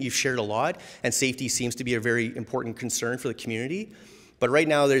engagement, you've shared a lot, and safety seems to be a very important concern for the community. But right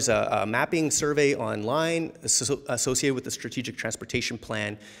now, there's a mapping survey online associated with the Strategic Transportation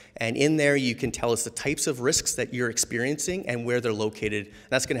Plan. And in there, you can tell us the types of risks that you're experiencing and where they're located. And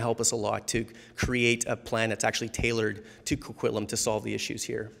that's going to help us a lot to create a plan that's actually tailored to Coquitlam to solve the issues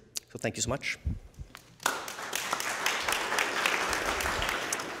here. So thank you so much.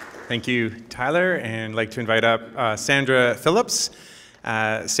 Thank you, Tyler. And I'd like to invite up Sandra Phillips.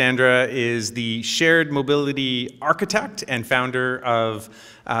 Sandra is the shared mobility architect and founder of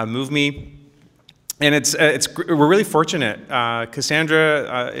MoveMe. And we're really fortunate.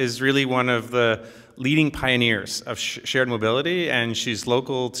 Cassandra is really one of the leading pioneers of shared mobility, and she's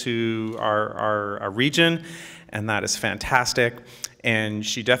local to our region, and that is fantastic. And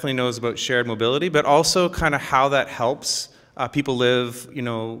she definitely knows about shared mobility, but also kind of how that helps people live,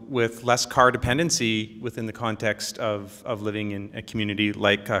 with less car dependency within the context of living in a community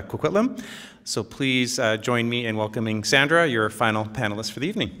like Coquitlam. So please join me in welcoming Sandra, your final panelist for the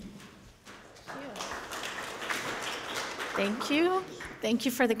evening. Thank you. Thank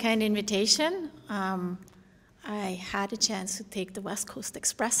you for the kind invitation. I had a chance to take the West Coast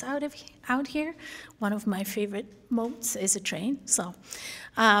Express out here. One of my favorite modes is a train. So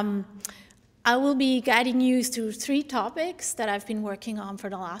I will be guiding you through 3 topics that I've been working on for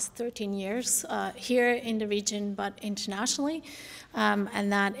the last 13 years here in the region, but internationally.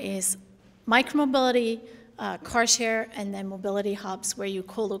 And that is micromobility, car share, and then mobility hubs where you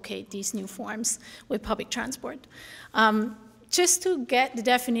co-locate these new forms with public transport. Just to get the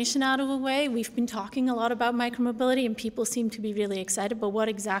definition out of the way, we've been talking a lot about micromobility and people seem to be really excited, but what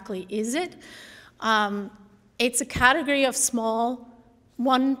exactly is it? It's a category of small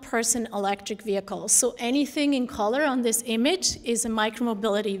one-person electric vehicles. So anything in color on this image is a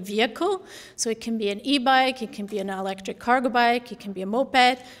micromobility vehicle. So it can be an e-bike, it can be an electric cargo bike, it can be a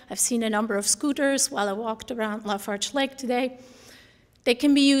moped. I've seen a number of scooters while I walked around Lafarge Lake today. They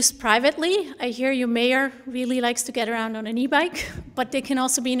can be used privately. I hear your mayor really likes to get around on an e-bike, but they can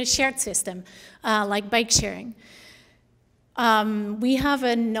also be in a shared system, like bike sharing. We have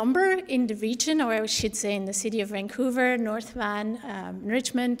a number in the region, or I should say in the city of Vancouver, North Van,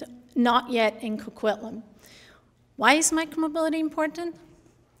 Richmond, not yet in Coquitlam. Why is micromobility important?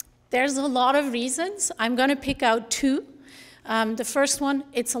 There's a lot of reasons. I'm going to pick out 2. The first one,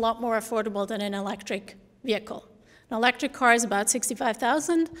 it's a lot more affordable than an electric vehicle. An electric car is about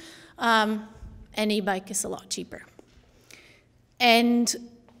 $65,000. An e-bike is a lot cheaper. And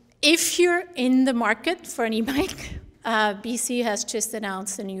if you're in the market for an e-bike, BC has just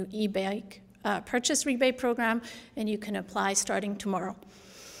announced a new e-bike purchase rebate program, and you can apply starting tomorrow.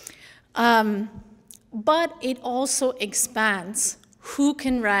 But it also expands who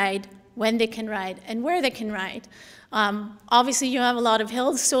can ride, when they can ride, and where they can ride. Obviously, you have a lot of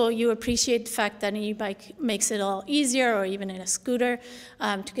hills, so you appreciate the fact that an e-bike makes it a lot easier, or even in a scooter,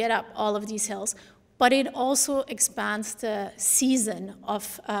 to get up all of these hills. But it also expands the season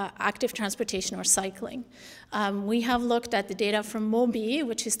of active transportation or cycling. We have looked at the data from Mobi,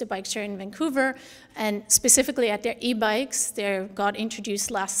 which is the bike share in Vancouver, and specifically at their e-bikes. They got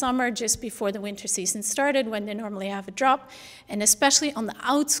introduced last summer, just before the winter season started, when they normally have a drop. And especially on the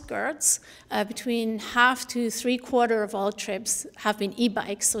outskirts, between half to 3/4 of all trips have been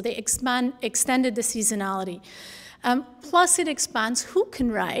e-bikes, so they extended the seasonality. Plus, it expands who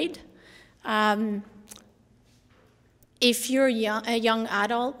can ride. If you're a young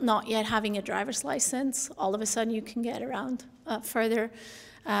adult, not yet having a driver's license, all of a sudden you can get around further.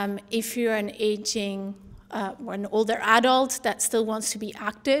 If you're an aging or an older adult that still wants to be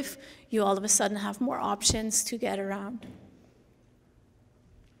active, you all of a sudden have more options to get around.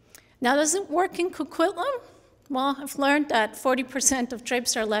 Now, does it work in Coquitlam? Well, I've learned that 40% of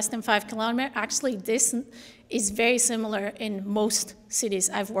trips are less than 5 kilometers. Actually, this is very similar in most cities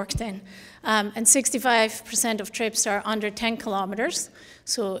I've worked in. And 65% of trips are under 10 kilometers.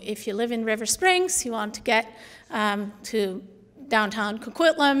 So if you live in River Springs, you want to get to downtown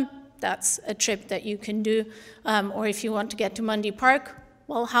Coquitlam, that's a trip that you can do. Or if you want to get to Mundy Park,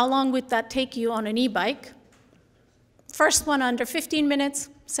 well, how long would that take you on an e-bike? First one under 15 minutes,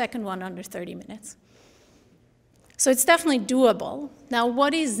 second one under 30 minutes. So it's definitely doable. Now,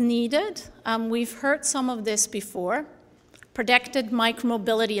 what is needed? We've heard some of this before. Protected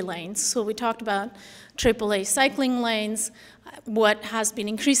micromobility lanes. So we talked about AAA cycling lanes. What has been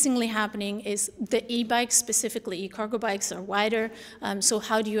increasingly happening is the e-bikes, specifically e-cargo bikes, are wider. So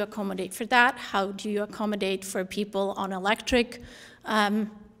how do you accommodate for that? How do you accommodate for people on electric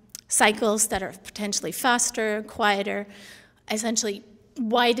cycles that are potentially faster, quieter, essentially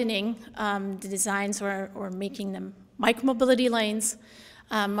widening the designs or making them micromobility lanes,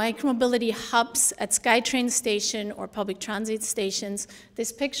 micromobility hubs at SkyTrain station or public transit stations.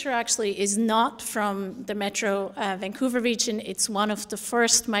 This picture actually is not from the Metro Vancouver region. It's one of the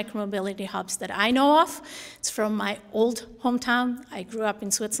first micromobility hubs that I know of. It's from my old hometown. I grew up in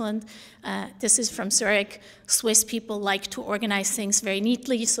Switzerland. This is from Zurich. Swiss people like to organize things very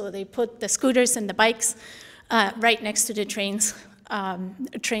neatly, so they put the scooters and the bikes right next to the trains.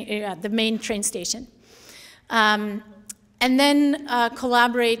 The main train station. And then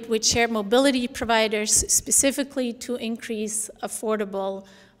collaborate with shared mobility providers specifically to increase affordable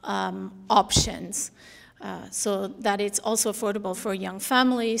options so that it's also affordable for young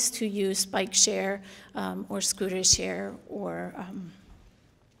families to use bike share or scooter share or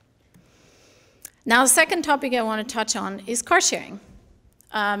Now, the second topic I want to touch on is car sharing.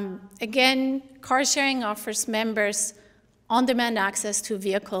 Again, car sharing offers members on-demand access to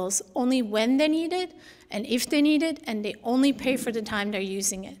vehicles only when they need it and if they need it, and they only pay for the time they're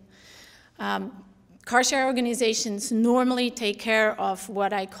using it. Car share organizations normally take care of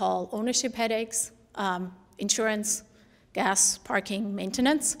what I call ownership headaches, insurance, gas, parking,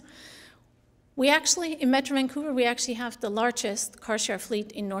 maintenance. We actually, in Metro Vancouver, we actually have the largest car share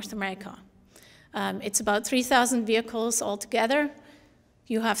fleet in North America. It's about 3,000 vehicles altogether.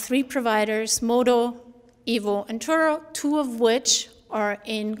 You have 3 providers, Modo, Evo, and Turo, 2 of which are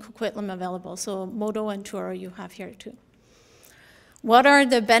in Coquitlam available. So Modo and Turo you have here too. What are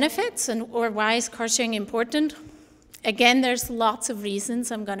the benefits, or why is car sharing important? Again, there's lots of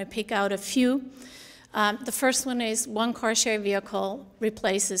reasons. I'm going to pick out a few. The first one is one car share vehicle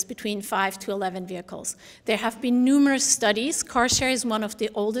replaces between 5 to 11 vehicles. There have been numerous studies. Car share is one of the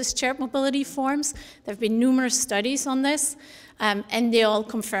oldest shared mobility forms. There have been numerous studies on this, and they all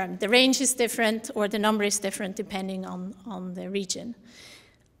confirm. The range is different, or the number is different depending on the region.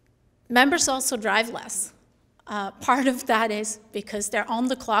 Members also drive less. Part of that is because they're on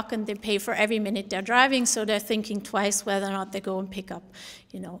the clock and they pay for every minute they're driving, so they're thinking twice whether or not they go and pick up,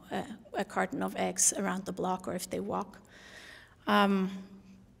 you know, a carton of eggs around the block, or if they walk. Can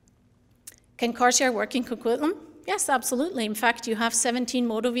car share work in Coquitlam? Yes, absolutely. In fact, you have 17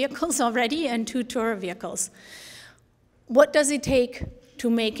 Modo vehicles already and 2 Turo vehicles. What does it take to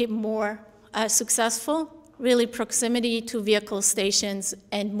make it more successful? Really, proximity to vehicle stations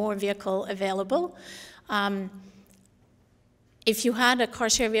and more vehicle available. If you had a car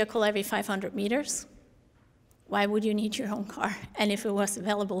share vehicle every 500 meters, why would you need your own car? And if it was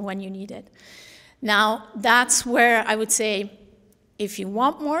available when you need it? Now, that's where I would say, if you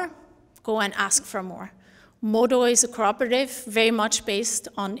want more, go and ask for more. Modo is a cooperative, very much based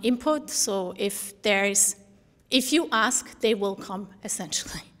on input, so if you ask, they will come,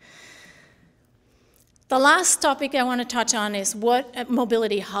 essentially. The last topic I want to touch on is what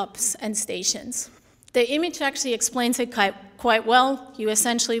mobility hubs and stations. The image actually explains it quite well. You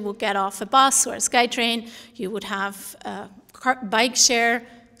essentially would get off a bus or a SkyTrain. You would have bike share,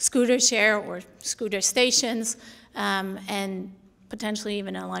 scooter share, or scooter stations, and potentially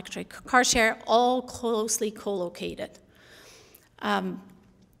even an electric car share, all closely co-located.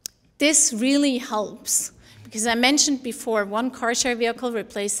 This really helps, because I mentioned before, one car share vehicle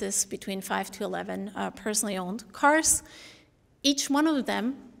replaces between 5 to 11 personally owned cars. Each one of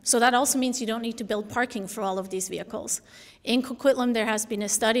them, so that also means you don't need to build parking for all of these vehicles. In Coquitlam, there has been a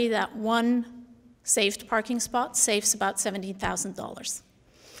study that one saved parking spot saves about $17,000.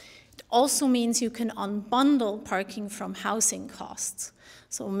 It also means you can unbundle parking from housing costs,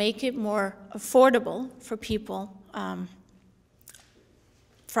 so make it more affordable for people,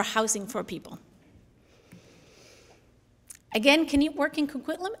 for housing for people. Again, can it work in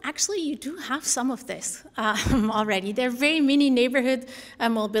Coquitlam? Actually, you do have some of this already. There are very many neighborhood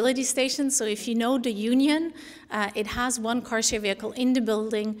mobility stations. So if you know the Union, it has one car share vehicle in the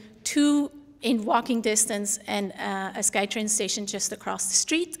building, 2 in walking distance, and a SkyTrain station just across the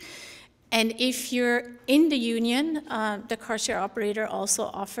street. And if you're in the Union, the car share operator also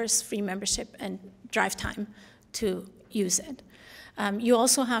offers free membership and drive time to use it. You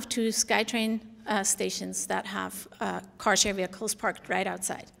also have 2 SkyTrain stations that have car share vehicles parked right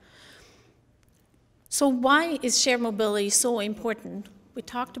outside. So why is shared mobility so important? We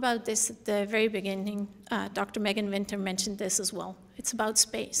talked about this at the very beginning. Dr. Meghan Winter mentioned this as well. It's about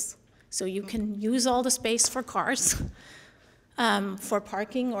space. So you can use all the space for cars, for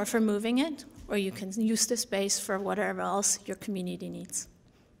parking or for moving it, or you can use the space for whatever else your community needs.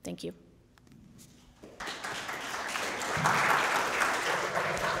 Thank you.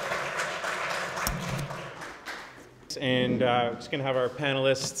 And just going to have our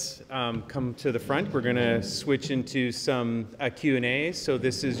panelists come to the front. We're going to switch into some Q&A. So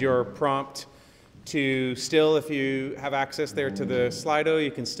this is your prompt to still, if you have access there to the Slido,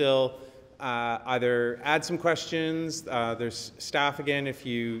 you can still either add some questions. There's staff again if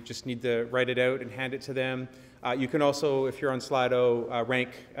you just need to write it out and hand it to them. You can also, if you're on Slido, rank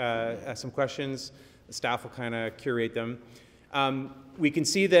some questions. The staff will kind of curate them. We can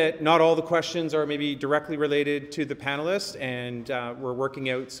see that not all the questions are maybe directly related to the panelists, and we're working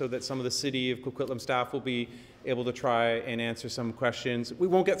out so that some of the City of Coquitlam staff will be able to try and answer some questions. We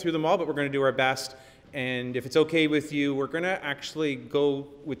won't get through them all, but we're going to do our best. And if it's okay with you, we're going to actually go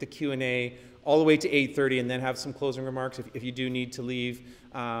with the Q&A all the way to 8:30 and then have some closing remarks if you do need to leave.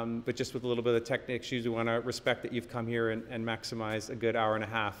 But just with a little bit of technical issues, we want to respect that you've come here and maximize a good hour and a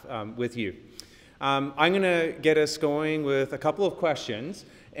half with you. I'm going to get us going with a couple of questions,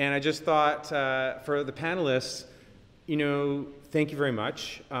 and I just thought for the panelists, you know, thank you very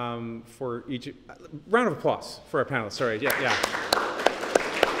much for each. Round of applause for our panelists. Sorry, yeah.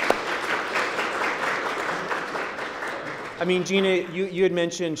 I mean, Gina, you had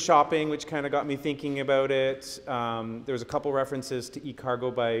mentioned shopping, which kind of got me thinking about it. There was a couple references to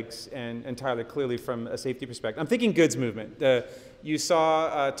e-cargo bikes, and Tyler, clearly from a safety perspective. I'm thinking goods movement. You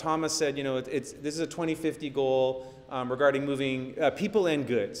saw Thomas said, you know, this is a 2050 goal regarding moving people and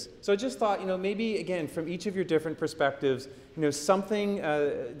goods. So I just thought, you know, maybe again from each of your different perspectives, you know, something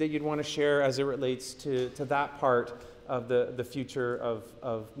that you'd want to share as it relates to that part of the future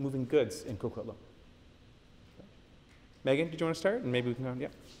of moving goods in Coquitlam. Meghan, did you want to start? And maybe we can go, yeah.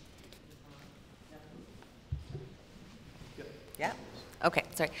 Yeah. Okay,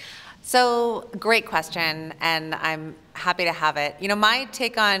 sorry. So great question, and I'm happy to have it. You know, my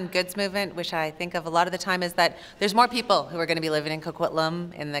take on goods movement, which I think of a lot of the time, is that there's more people who are going to be living in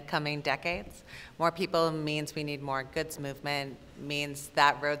Coquitlam in the coming decades. More people means we need more goods movement, means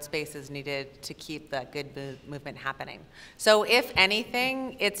that road space is needed to keep that good movement happening. So if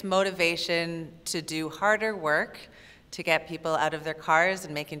anything, it's motivation to do harder work to get people out of their cars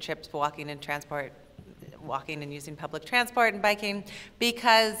and making trips, walking and using public transport and biking,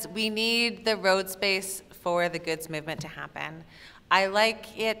 because we need the road space for the goods movement to happen. I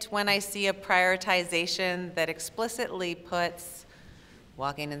like it when I see a prioritization that explicitly puts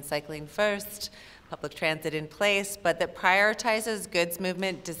walking and cycling first, public transit in place, but that prioritizes goods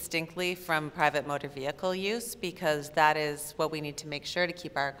movement distinctly from private motor vehicle use, because that is what we need to make sure to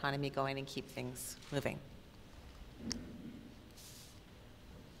keep our economy going and keep things moving.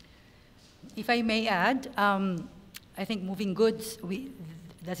 If I may add, I think moving goods,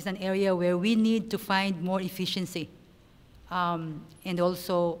 that is an area where we need to find more efficiency and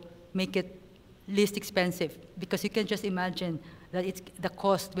also make it least expensive, because you can just imagine that the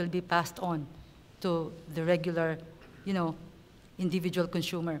cost will be passed on to the regular, you know, individual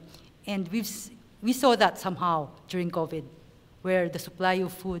consumer. And we saw that somehow during COVID, where the supply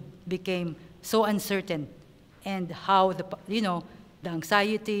of food became so uncertain, and how the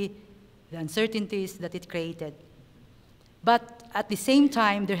anxiety, the uncertainties that it created. But at the same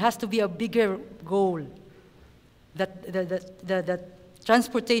time, there has to be a bigger goal that the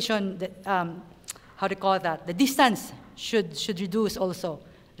transportation, how to call that, the distance should reduce also.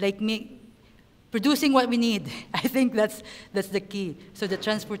 Like producing what we need, I think that's the key. So the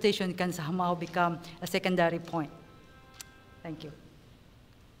transportation can somehow become a secondary point. Thank you.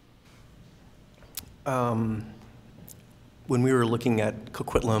 When we were looking at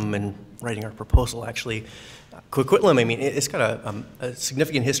Coquitlam and writing our proposal, actually, Coquitlam, I mean, it's got a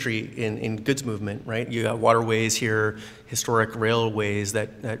significant history in goods movement, right? You got waterways here, historic railways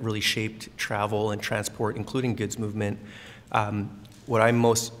that really shaped travel and transport, including goods movement. What I'm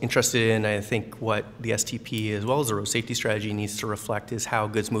most interested in, I think what the STP as well as the road safety strategy needs to reflect, is how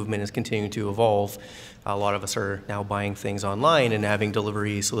goods movement is continuing to evolve. A lot of us are now buying things online and having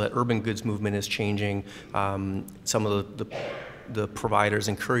deliveries, so that urban goods movement is changing. Some of the providers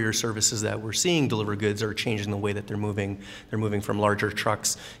and courier services that we're seeing deliver goods are changing the way that they're moving. They're moving from larger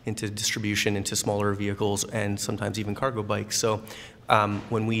trucks into distribution, into smaller vehicles, and sometimes even cargo bikes. So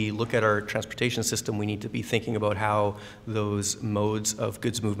when we look at our transportation system, we need to be thinking about how those modes of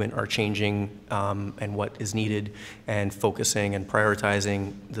goods movement are changing and what is needed, and focusing and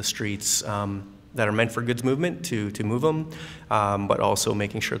prioritizing the streets that are meant for goods movement to move them, but also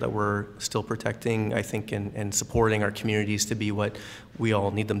making sure that we're still protecting, I think, and supporting our communities to be what we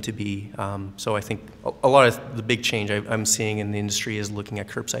all need them to be. So I think a lot of the big change I'm seeing in the industry is looking at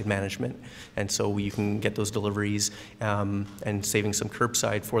curbside management. And so you can get those deliveries and saving some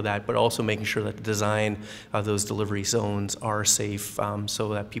curbside for that, but also making sure that the design of those delivery zones are safe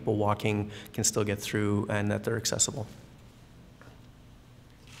so that people walking can still get through and that they're accessible.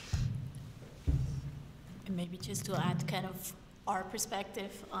 Maybe just to add kind of our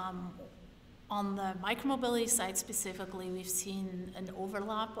perspective, on the micromobility side specifically, we've seen an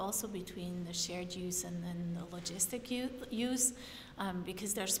overlap also between the shared use and then the logistic use,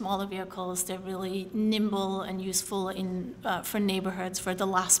 because they're smaller vehicles, they're really nimble and useful for neighborhoods, for the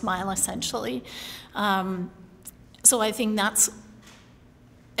last mile essentially. So I think that's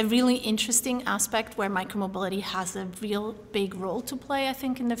a really interesting aspect where micromobility has a real big role to play, I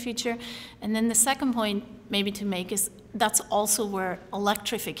think, in the future. And then the second point maybe to make is that's also where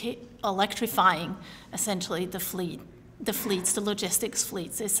electrifying essentially the logistics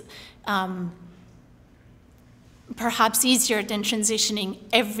fleets is perhaps easier than transitioning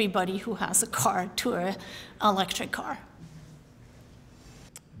everybody who has a car to an electric car.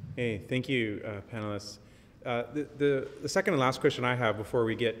 Hey, thank you, panelists. The second and last question I have before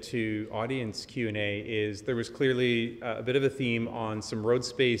we get to audience Q&A is there was clearly a bit of a theme on some road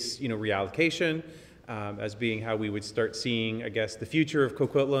space, reallocation as being how we would start seeing, I guess, the future of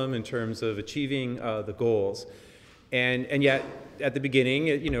Coquitlam in terms of achieving the goals. And yet, at the beginning,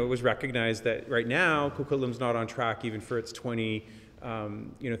 it was recognized that right now, Coquitlam's not on track even for its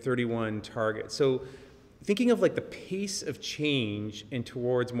 2031 target. So thinking of like the pace of change and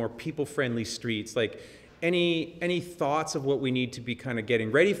towards more people-friendly streets, like any thoughts of what we need to be kind of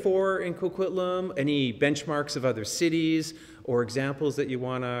getting ready for in Coquitlam? Any benchmarks of other cities or examples that you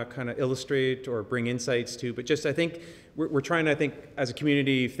want to kind of illustrate or bring insights to? But just, I think we're trying to, as a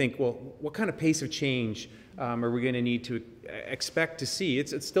community, think, well, what kind of pace of change are we going to need to expect to see?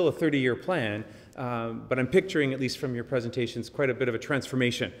 It's still a 30-year plan, but I'm picturing, at least from your presentations, quite a bit of a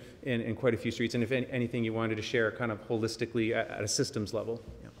transformation in quite a few streets. And if anything you wanted to share kind of holistically at a systems level.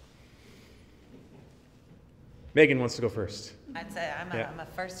 Yeah. Meghan wants to go first. I'd say I'm a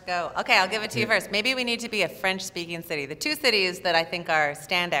first go. Okay, I'll give it to you first. Maybe we need to be a French-speaking city. The two cities that I think are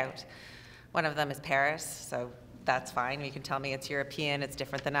standout, one of them is Paris, so that's fine. You can tell me it's European, it's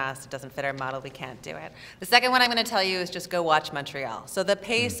different than us, it doesn't fit our model, we can't do it. The second one I'm going to tell you is just go watch Montreal. So the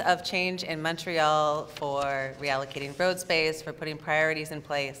pace of change in Montreal for reallocating road space, for putting priorities in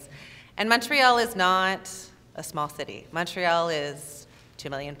place. And Montreal is not a small city. Montreal is 2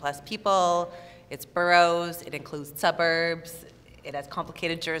 million plus people. It's boroughs, it includes suburbs, it has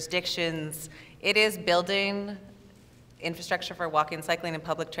complicated jurisdictions. It is building infrastructure for walking, cycling, and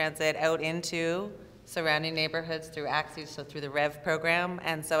public transit out into surrounding neighborhoods through AXIS, so through the REV program.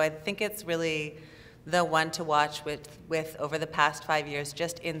 And so I think it's really the one to watch with over the past 5 years,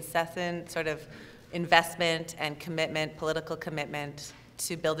 just incessant sort of investment and commitment, political commitment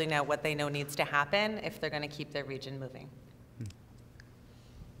to building out what they know needs to happen if they're going to keep their region moving.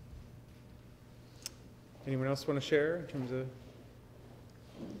 Anyone else want to share in terms of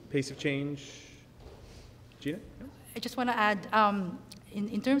pace of change? Gina? No? I just want to add,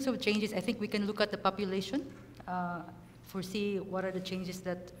 in terms of changes, I think we can look at the population, foresee what are the changes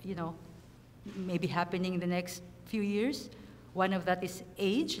that, may be happening in the next few years. One of that is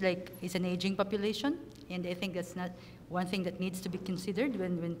age, it's an aging population, and I think that's not one thing that needs to be considered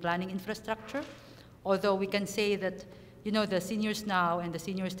when planning infrastructure. Although we can say that, the seniors now and the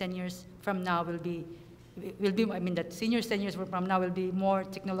seniors 10 years from now that seniors 10 years from now will be more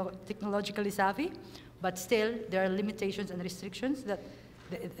technologically savvy, but still there are limitations and restrictions that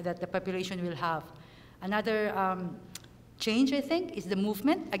the population will have. Another change, I think, is the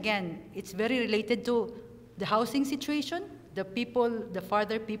movement. Again, it's very related to the housing situation. The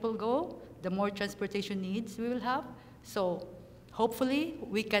farther people go, the more transportation needs we will have. So hopefully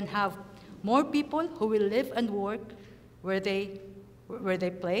we can have more people who will live and work where they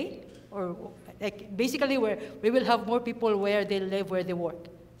play, or basically where we will have more people where they live, where they work.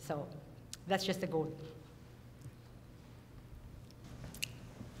 So that's just the goal.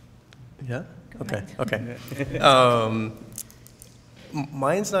 Yeah? Okay.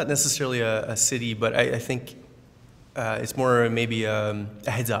 Mine's not necessarily a city, but I think it's more maybe a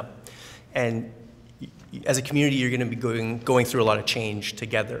heads up. And as a community, you're going to be going through a lot of change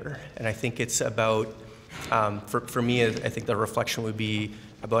together. And I think it's about, for me, I think the reflection would be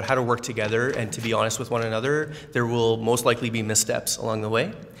about how to work together and to be honest with one another. There will most likely be missteps along the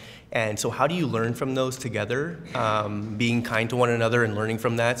way. And so how do you learn from those together, being kind to one another and learning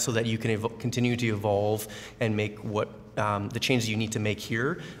from that so that you can continue to evolve and make what the changes you need to make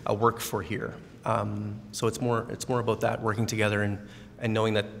here work for here. So it's more about that, working together and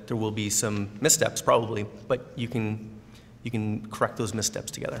knowing that there will be some missteps probably, but you can correct those missteps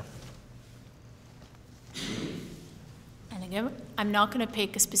together. And again, I'm not going to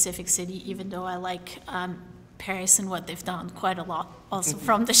pick a specific city, even though I like Paris and what they've done quite a lot, also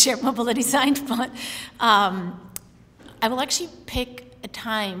from the shared mobility side. But I will actually pick a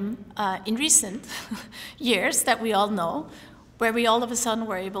time in recent years that we all know, where we all of a sudden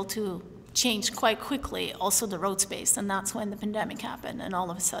were able to change quite quickly also the road space, and that's when the pandemic happened, and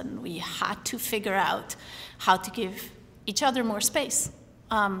all of a sudden we had to figure out how to give each other more space,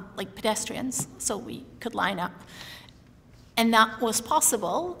 like pedestrians, so we could line up. And that was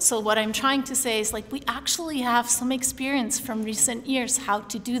possible. So what I'm trying to say is, we actually have some experience from recent years how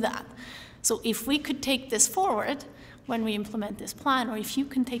to do that. So if we could take this forward when we implement this plan, or if you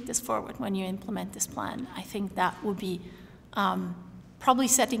can take this forward when you implement this plan, I think that would be probably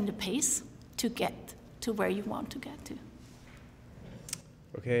setting the pace to get to where you want to get to.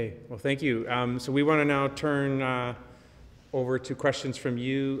 Okay, well, thank you. So we want to now turn over to questions from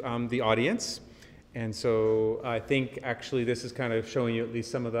you, the audience. And so I think actually this is kind of showing you at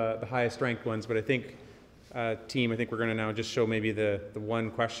least some of the highest ranked ones, but I think team, I think we're going to now just show maybe the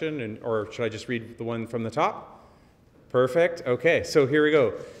one question, or should I just read the one from the top? Perfect. Okay, so here we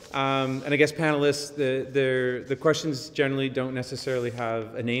go. And I guess panelists, the questions generally don't necessarily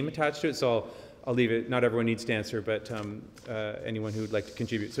have a name attached to it, so I'll leave it. Not everyone needs to answer, but anyone who would like to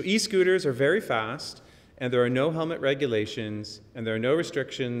contribute. So e-scooters are very fast, and there are no helmet regulations, and there are no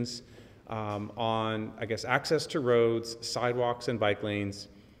restrictions on, I guess, access to roads, sidewalks, and bike lanes.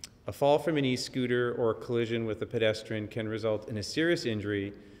 A fall from an e-scooter or a collision with a pedestrian can result in a serious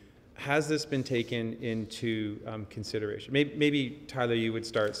injury. Has this been taken into consideration? Maybe, Tyler, you would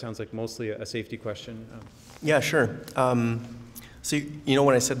start. Sounds like mostly a safety question. Yeah, sure. So, you know,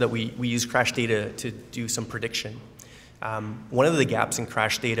 when I said that we use crash data to do some prediction, one of the gaps in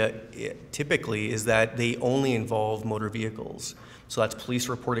crash data typically is that they only involve motor vehicles. So that's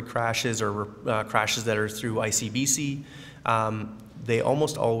police-reported crashes or crashes that are through ICBC. They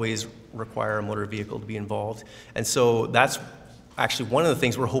almost always require a motor vehicle to be involved. And so that's actually one of the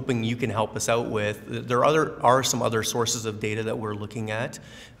things we're hoping you can help us out with. There are some other sources of data that we're looking at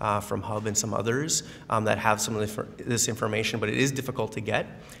from Hub and some others that have some of this information, but it is difficult to get.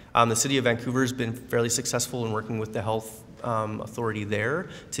 The City of Vancouver has been fairly successful in working with the health authority there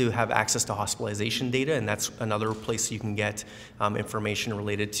to have access to hospitalization data, and that's another place you can get information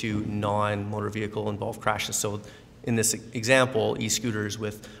related to non-motor vehicle involved crashes. So in this example, e-scooters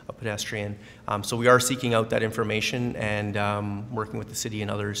with a pedestrian. So we are seeking out that information and working with the city and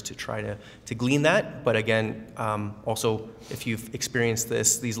others to try to glean that. But again, also, if you've experienced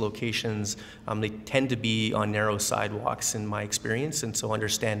these locations, they tend to be on narrow sidewalks in my experience, and so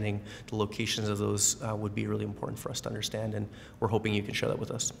understanding the locations of those would be really important for us to understand, and we're hoping you can share that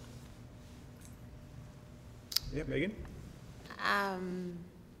with us. Yeah, Megan?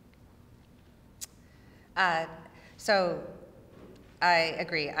 So I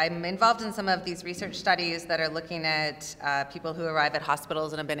agree. I'm involved in some of these research studies that are looking at people who arrive at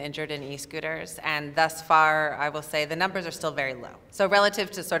hospitals and have been injured in e-scooters, and thus far, I will say the numbers are still very low. So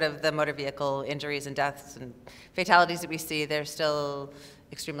relative to sort of the motor vehicle injuries and deaths and fatalities that we see, there's still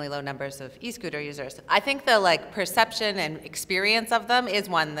extremely low numbers of e-scooter users. I think the perception and experience of them is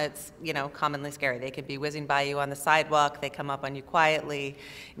one that's, you know, commonly scary. They could be whizzing by you on the sidewalk, they come up on you quietly,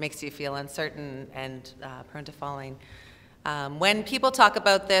 it makes you feel uncertain and prone to falling. When people talk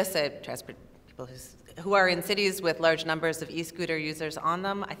about this, people who are in cities with large numbers of e-scooter users on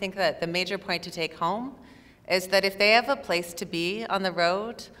them, I think that the major point to take home is that if they have a place to be on the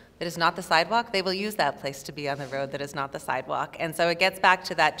road that is not the sidewalk, they will use that place to be on the road that is not the sidewalk. And so it gets back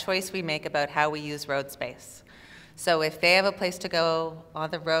to that choice we make about how we use road space. So if they have a place to go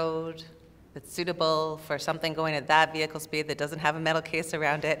on the road that's suitable for something going at that vehicle speed that doesn't have a metal case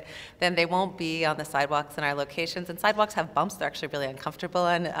around it, then they won't be on the sidewalks in our locations. And sidewalks have bumps. They're actually really uncomfortable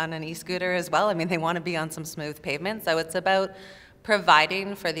on an e-scooter as well. I mean, they want to be on some smooth pavement. So it's about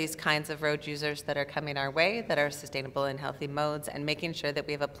providing for these kinds of road users that are coming our way, that are sustainable and healthy modes, and making sure that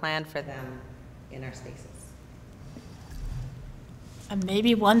we have a plan for them in our spaces. And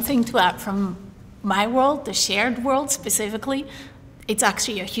maybe one thing to add from my world, the shared world specifically, it's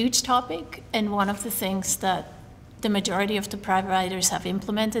actually a huge topic, and one of the things that the majority of the providers have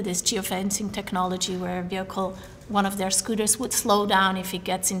implemented is geofencing technology, where a vehicle, one of their scooters would slow down if it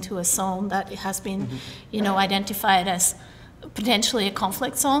gets into a zone that has been, you know, identified as potentially a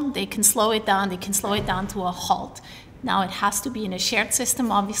conflict zone. They can slow it down, they can slow it down to a halt. Now it has to be in a shared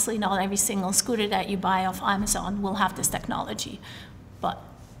system. Obviously not every single scooter that you buy off Amazon will have this technology, but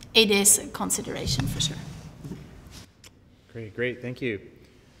it is a consideration for sure. Great, thank you.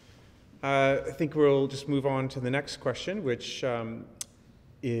 I think we'll just move on to the next question, which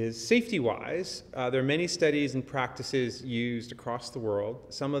is safety-wise. There are many studies and practices used across the world.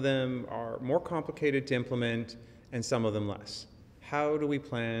 Some of them are more complicated to implement and some of them less. How do we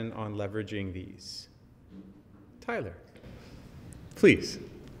plan on leveraging these? Tyler, please.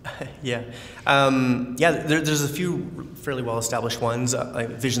 Yeah, there's a few fairly well-established ones.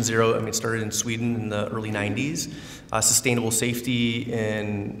 Vision Zero, it started in Sweden in the early 90s. Sustainable Safety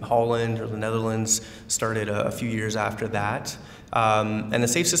in Holland or the Netherlands started a few years after that. And the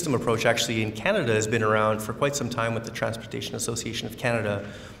Safe System approach actually in Canada has been around for quite some time with the Transportation Association of Canada.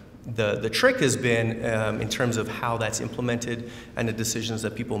 The trick has been in terms of how that's implemented and the decisions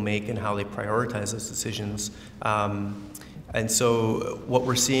that people make and how they prioritize those decisions. And so what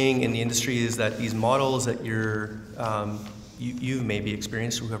we're seeing in the industry is that these models that you've maybe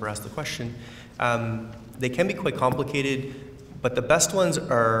experienced, whoever asked the question, they can be quite complicated, but the best ones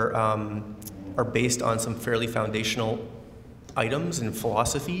are based on some fairly foundational items and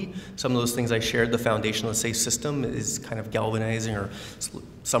philosophy. Some of those things I shared, the foundation of the safe system is kind of galvanizing or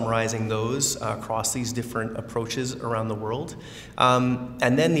summarizing those across these different approaches around the world. And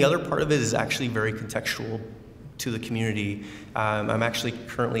then the other part of it is actually very contextual to the community. I'm actually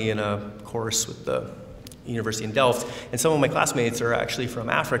currently in a course with the University in Delft, and some of my classmates are actually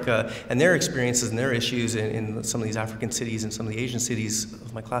from Africa, and their experiences and their issues in some of these African cities and some of the Asian cities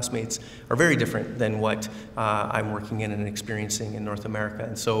of my classmates are very different than what I'm working in and experiencing in North America.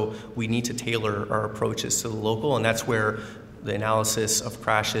 And so we need to tailor our approaches to the local, and that's where the analysis of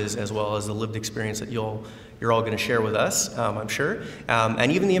crashes as well as the lived experience that you're all going to share with us, I'm sure.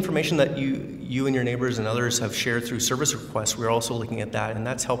 And even the information that you and your neighbors and others have shared through service requests, we're also looking at that, and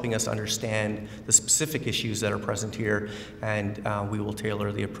that's helping us understand the specific issues that are present here, and we will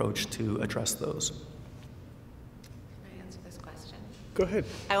tailor the approach to address those. Can I answer this question? Go ahead.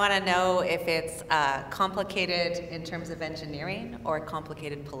 I want to know if it's complicated in terms of engineering or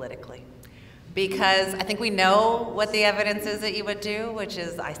complicated politically. Because I think we know what the evidence is that you would do, which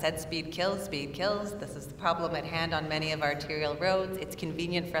is, I said speed kills, speed kills. This is the problem at hand on many of our arterial roads. It's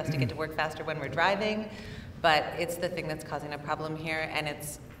convenient for us to get to work faster when we're driving, but it's the thing that's causing a problem here, and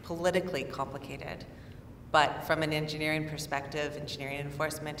it's politically complicated. But from an engineering perspective, engineering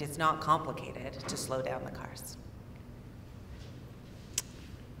enforcement, it's not complicated to slow down the cars.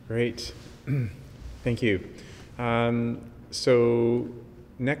 Great. Thank you. So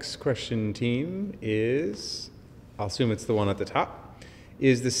next question, team, is, I'll assume it's the one at the top.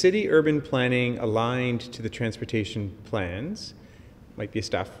 Is the city urban planning aligned to the transportation plans? Might be a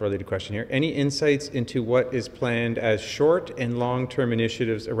staff-related question here. Any insights into what is planned as short and long-term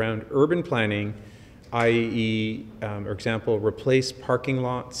initiatives around urban planning, i.e., for example, replace parking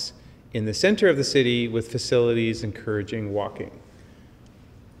lots in the center of the city with facilities encouraging walking?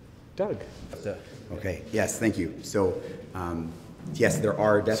 Doug. Okay, yes, thank you. So, yes, there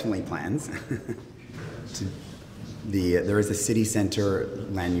are definitely plans. There is a city center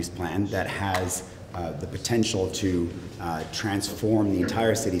land use plan that has the potential to transform the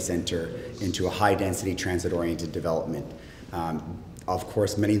entire city center into a high-density transit-oriented development. Of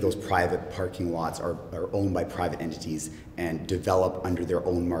course, many of those private parking lots are owned by private entities and develop under their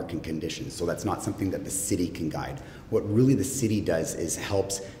own market conditions. So that's not something that the city can guide. What really the city does is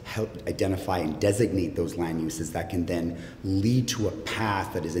help identify and designate those land uses that can then lead to a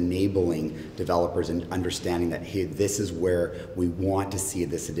path that is enabling developers and understanding that, hey, this is where we want to see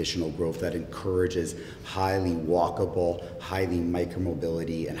this additional growth that encourages highly walkable, highly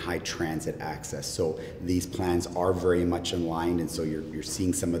micromobility, and high transit access. So these plans are very much aligned, and so you're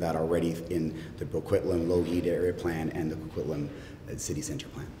seeing some of that already in the Coquitlam Low Heat Area Plan and the Coquitlam City Center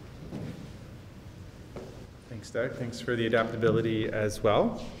Plan. Thanks, Doug. Thanks for the adaptability as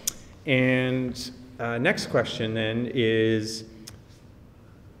well. And next question then is,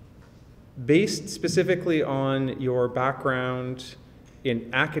 based specifically on your background in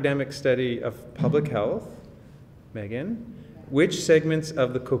academic study of public health, Meghan, which segments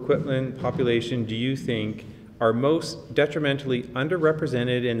of the Coquitlam population do you think are most detrimentally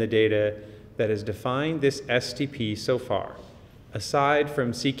underrepresented in the data that has defined this STP so far? Aside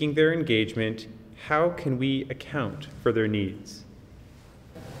from seeking their engagement, how can we account for their needs?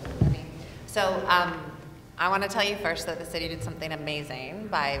 So I want to tell you first that the city did something amazing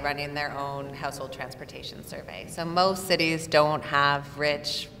by running their own household transportation survey. So most cities don't have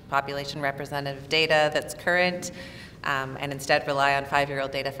rich population representative data that's current, and instead rely on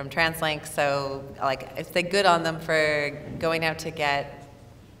 5-year-old data from TransLink. So it's good on them for going out to get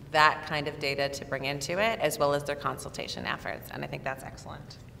that kind of data to bring into it, as well as their consultation efforts, and I think that's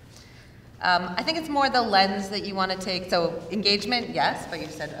excellent. I think it's more the lens that you want to take. So engagement, yes, but you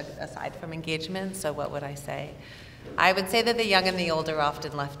said aside from engagement, so what would I say? I would say that the young and the old are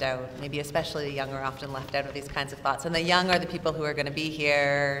often left out, maybe especially the young are often left out of these kinds of thoughts. And the young are the people who are going to be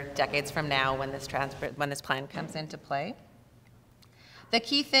here decades from now when this plan comes into play. The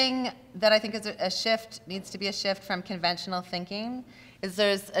key thing that I think is a shift, needs to be a shift from conventional thinking, is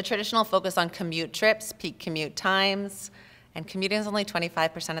there's a traditional focus on commute trips, peak commute times, and commuting is only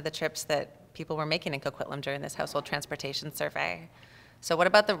 25% of the trips that people were making in Coquitlam during this household transportation survey. So what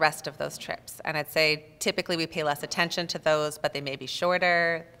about the rest of those trips? And I'd say typically we pay less attention to those, but they may be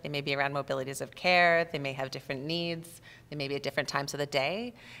shorter, they may be around mobilities of care, they may have different needs, they may be at different times of the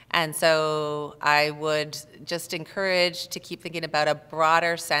day. And so I would just encourage to keep thinking about a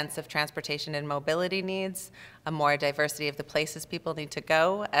broader sense of transportation and mobility needs, a more diversity of the places people need to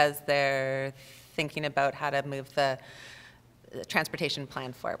go as they're thinking about how to move the transportation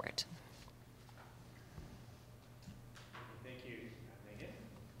plan forward. Thank you, Meghan.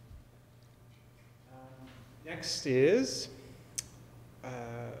 Next is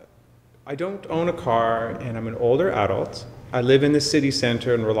I don't own a car, and I'm an older adult. I live in the city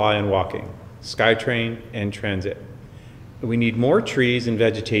center and rely on walking, SkyTrain, and transit. We need more trees and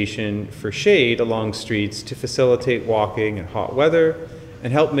vegetation for shade along streets to facilitate walking in hot weather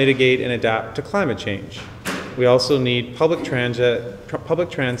and help mitigate and adapt to climate change. We also need public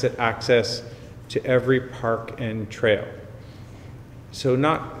transit access to every park and trail. So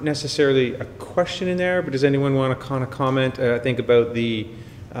not necessarily a question in there, but does anyone want to kind of comment, I think, about the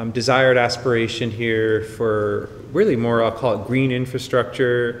desired aspiration here for really more, I'll call it green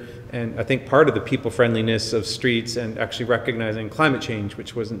infrastructure, and I think part of the people friendliness of streets and actually recognizing climate change,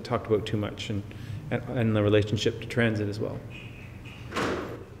 which wasn't talked about too much, and the relationship to transit as well.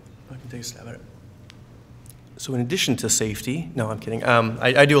 I can take a stab at it. So in addition to safety, no, I'm kidding.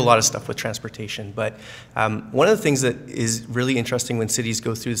 I do a lot of stuff with transportation, but one of the things that is really interesting when cities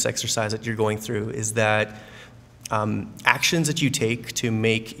go through this exercise that you're going through is that actions that you take to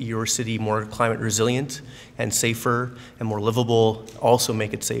make your city more climate resilient and safer and more livable also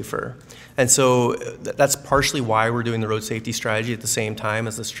make it safer. And so that's partially why we're doing the road safety strategy at the same time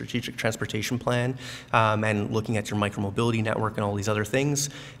as the strategic transportation plan, and looking at your micromobility network and all these other things,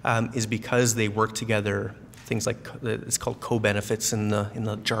 is because they work together. Things like, it's called co-benefits in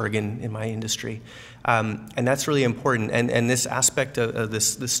the jargon in my industry. And that's really important. And this aspect of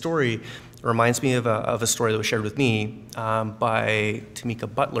this story reminds me of a story that was shared with me by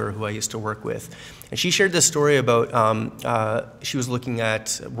Tamika Butler, who I used to work with. And she shared this story about, she was looking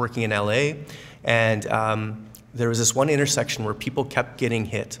at working in LA, and there was this one intersection where people kept getting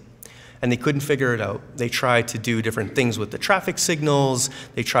hit. And they couldn't figure it out. They tried to do different things with the traffic signals.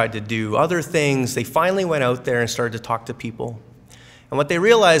 They tried to do other things. They finally went out there and started to talk to people. And what they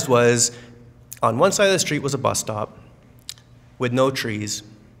realized was, on one side of the street was a bus stop with no trees,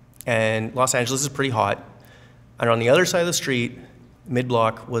 and Los Angeles is pretty hot. And on the other side of the street,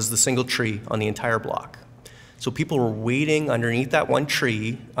 mid-block, was the single tree on the entire block. So people were waiting underneath that one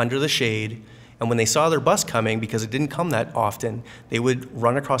tree, under the shade, and when they saw their bus coming, because it didn't come that often, they would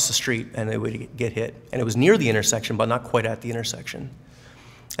run across the street and they would get hit. And it was near the intersection, but not quite at the intersection.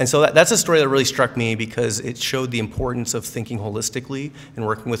 And so that's a story that really struck me because it showed the importance of thinking holistically and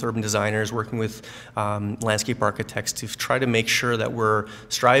working with urban designers, working with landscape architects to try to make sure that we're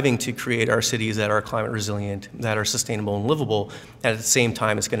striving to create our cities that are climate resilient, that are sustainable and livable, and at the same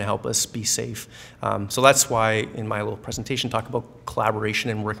time it's going to help us be safe. So that's why in my little presentation talk about collaboration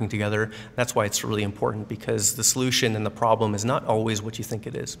and working together. That's why it's really important, because the solution and the problem is not always what you think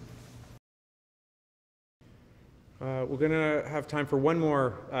it is. We're going to have time for one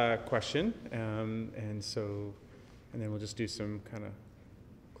more question, and then we'll just do some kind of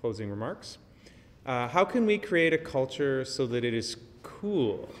closing remarks. How can we create a culture so that it is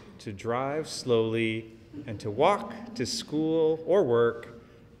cool to drive slowly and to walk to school or work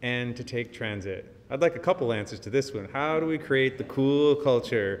and to take transit? I'd like a couple answers to this one. How do we create the cool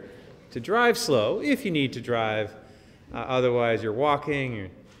culture to drive slow if you need to drive, otherwise you're walking, you're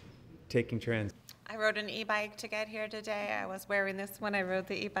taking transit? I rode an e-bike to get here today. I was wearing this when I rode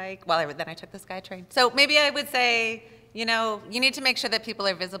the e-bike. Well, then I took the SkyTrain. So maybe I would say, you know, you need to make sure that people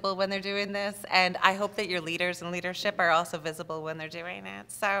are visible when they're doing this, and I hope that your leaders and leadership are also visible when they're doing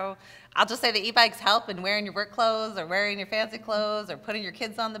it. So I'll just say the e-bikes help in wearing your work clothes or wearing your fancy clothes or putting your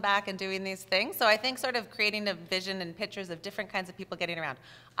kids on the back and doing these things. So I think sort of creating a vision and pictures of different kinds of people getting around.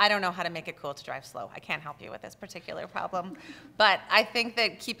 I don't know how to make it cool to drive slow. I can't help you with this particular problem. But I think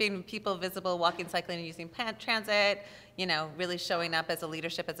that keeping people visible, walking, cycling, and using transit, you know, really showing up as a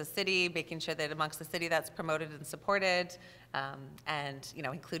leadership as a city, making sure that amongst the city that's promoted and supported, and, you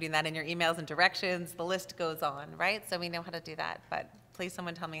know, including that in your emails and directions, the list goes on, right? So we know how to do that, but please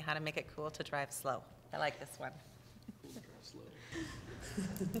someone tell me how to make it cool to drive slow. I like this one.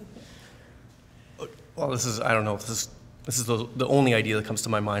 Well, this is, I don't know, this is the only idea that comes to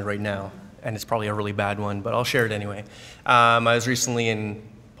my mind right now, and it's probably a really bad one, but I'll share it anyway. I was recently in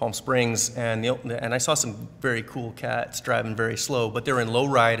Palm Springs, and I saw some very cool cats driving very slow, but they were in low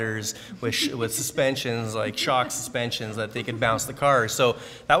riders with suspensions, like shock suspensions, that they could bounce the cars. So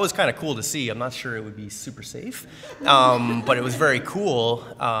that was kind of cool to see. I'm not sure it would be super safe, but it was very cool.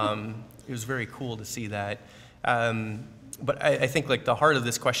 It was very cool to see that. But I think like the heart of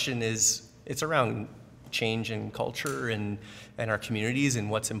this question is, it's around change in culture and our communities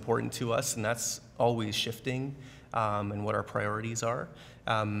and what's important to us, and that's always shifting, and what our priorities are.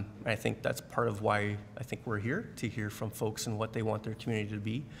 I think that's part of why I think we're here, to hear from folks and what they want their community to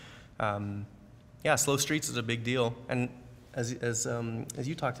be. Yeah, slow streets is a big deal, and as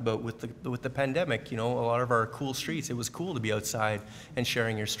you talked about with the pandemic, you know, a lot of our cool streets, it was cool to be outside and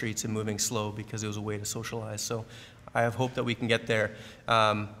sharing your streets and moving slow because it was a way to socialize. So I have hope that we can get there.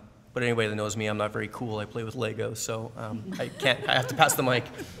 But anybody that knows me, I'm not very cool. I play with Legos, so I have to pass the mic.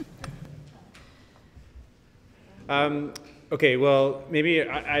 Okay, well, maybe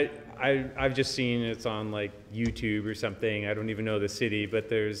I've just seen it's on like YouTube or something. I don't even know the city, but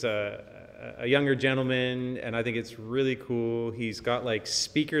there's a younger gentleman, and I think it's really cool. He's got like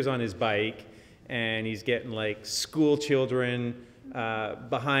speakers on his bike, and he's getting like school children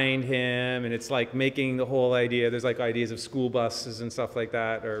behind him, and it's like making the whole idea. There's like ideas of school buses and stuff like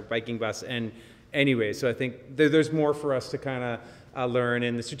that, or biking bus. And anyway, so I think there's more for us to kind of learn.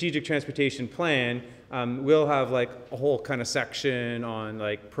 And the strategic transportation plan will have like a whole kind of section on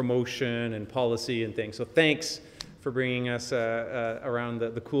like promotion and policy and things. So thanks for bringing us around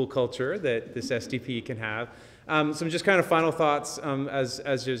the cool culture that this SDP can have. Some just kind of final thoughts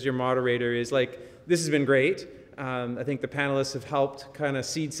as your moderator is like, this has been great. I think the panelists have helped kind of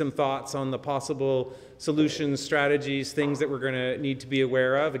seed some thoughts on the possible solutions, strategies, things that we're going to need to be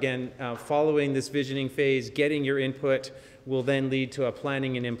aware of. Again, following this visioning phase, getting your input will then lead to a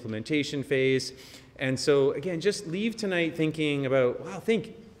planning and implementation phase. And so, again, just leave tonight thinking about, wow,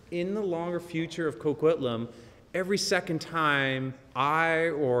 think in the longer future of Coquitlam, every second time I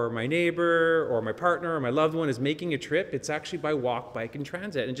or my neighbor or my partner or my loved one is making a trip, it's actually by walk, bike, and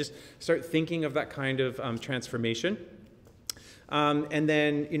transit. And just start thinking of that kind of transformation. And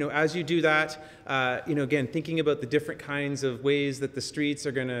then, as you do that, again, thinking about the different kinds of ways that the streets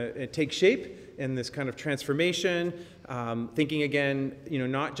are going to take shape in this kind of transformation. Thinking again,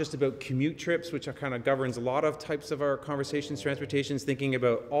 not just about commute trips, which kind of governs a lot of types of our conversations, transportations, thinking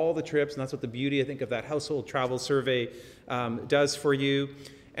about all the trips, and that's what the beauty, I think, of that household travel survey does for you.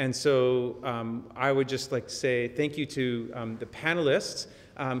 And so I would just like to say thank you to the panelists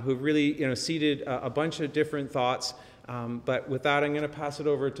who really, seeded a bunch of different thoughts. But with that, I'm going to pass it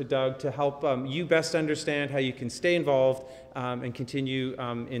over to Doug to help you best understand how you can stay involved and continue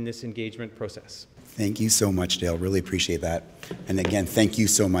in this engagement process. Thank you so much, Dale. Really appreciate that. And again, thank you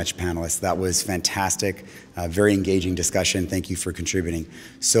so much, panelists. That was fantastic. Very engaging discussion. Thank you for contributing.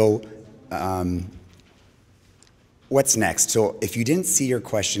 So what's next? So if you didn't see your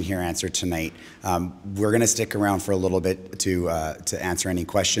question here answered tonight, we're going to stick around for a little bit to answer any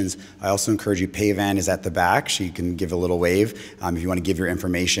questions. I also encourage you, Payvan is at the back. She can give a little wave if you want to give your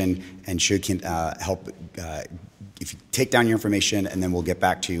information, and she can help if you take down your information, and then we'll get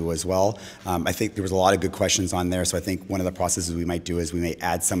back to you as well. I think there was a lot of good questions on there, so I think one of the processes we might do is we may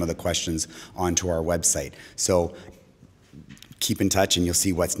add some of the questions onto our website. So keep in touch and you'll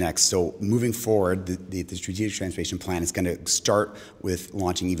see what's next. So moving forward, the strategic transportation plan is going to start with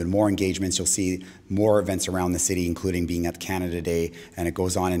launching even more engagements. You'll see more events around the city, including being at Canada Day, and it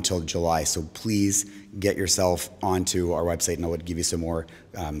goes on until July. So please get yourself onto our website, and I would give you some more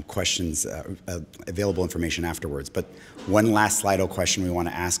questions, available information afterwards. But one last Slido question we want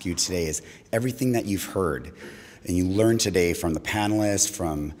to ask you today is, everything that you've heard and you learned today from the panelists,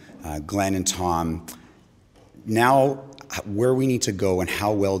 from Glenn and Tom, now where we need to go and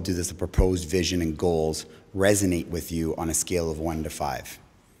how well do the proposed vision and goals resonate with you on a scale of 1 to 5.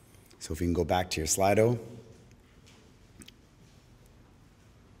 So if we can go back to your Slido.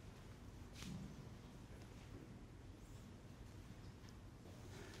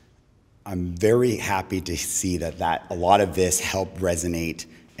 I'm very happy to see that a lot of this helped resonate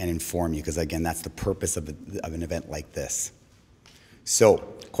and inform you, because again, that's the purpose of an event like this. So,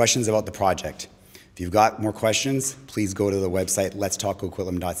 questions about the project. If you've got more questions, please go to the website,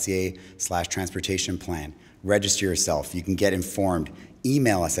 letstalkcoquitlam.ca/transportation plan. Register yourself. You can get informed.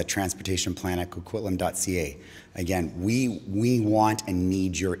 Email us at transportationplan@coquitlam.ca. Again, we want and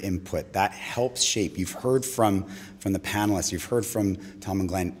need your input. That helps shape. You've heard from the panelists, you've heard from Tom and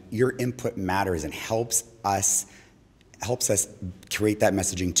Glenn. Your input matters and helps us create that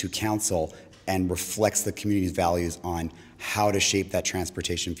messaging to council and reflects the community's values on how to shape that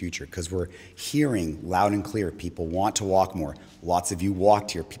transportation future, because we're hearing loud and clear people want to walk more. Lots of you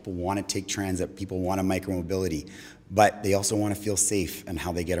walked here. People want to take transit. People want a micromobility, but they also want to feel safe and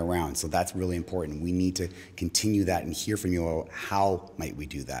how they get around. So that's really important. We need to continue that and hear from you about how might we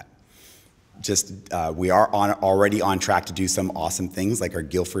do that. We are already on track to do some awesome things like our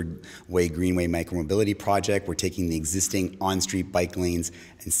Guildford Way Greenway micromobility project. We're taking the existing on-street bike lanes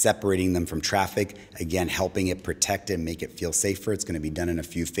and separating them from traffic, again, helping it protect it and make it feel safer. It's going to be done in a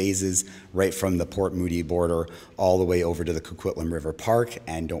few phases, right from the Port Moody border all the way over to the Coquitlam River Park.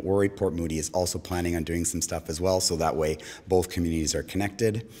 And don't worry, Port Moody is also planning on doing some stuff as well, so that way both communities are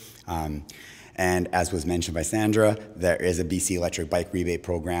connected. And as was mentioned by Sandra, there is a BC Electric Bike Rebate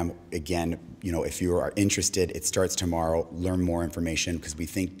Program. Again, you know, if you are interested, it starts tomorrow. Learn more information, because we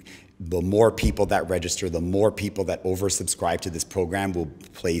think the more people that register, the more people that oversubscribe to this program will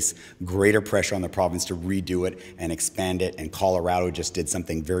place greater pressure on the province to redo it and expand it. And Colorado just did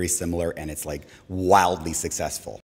something very similar, and it's like wildly successful.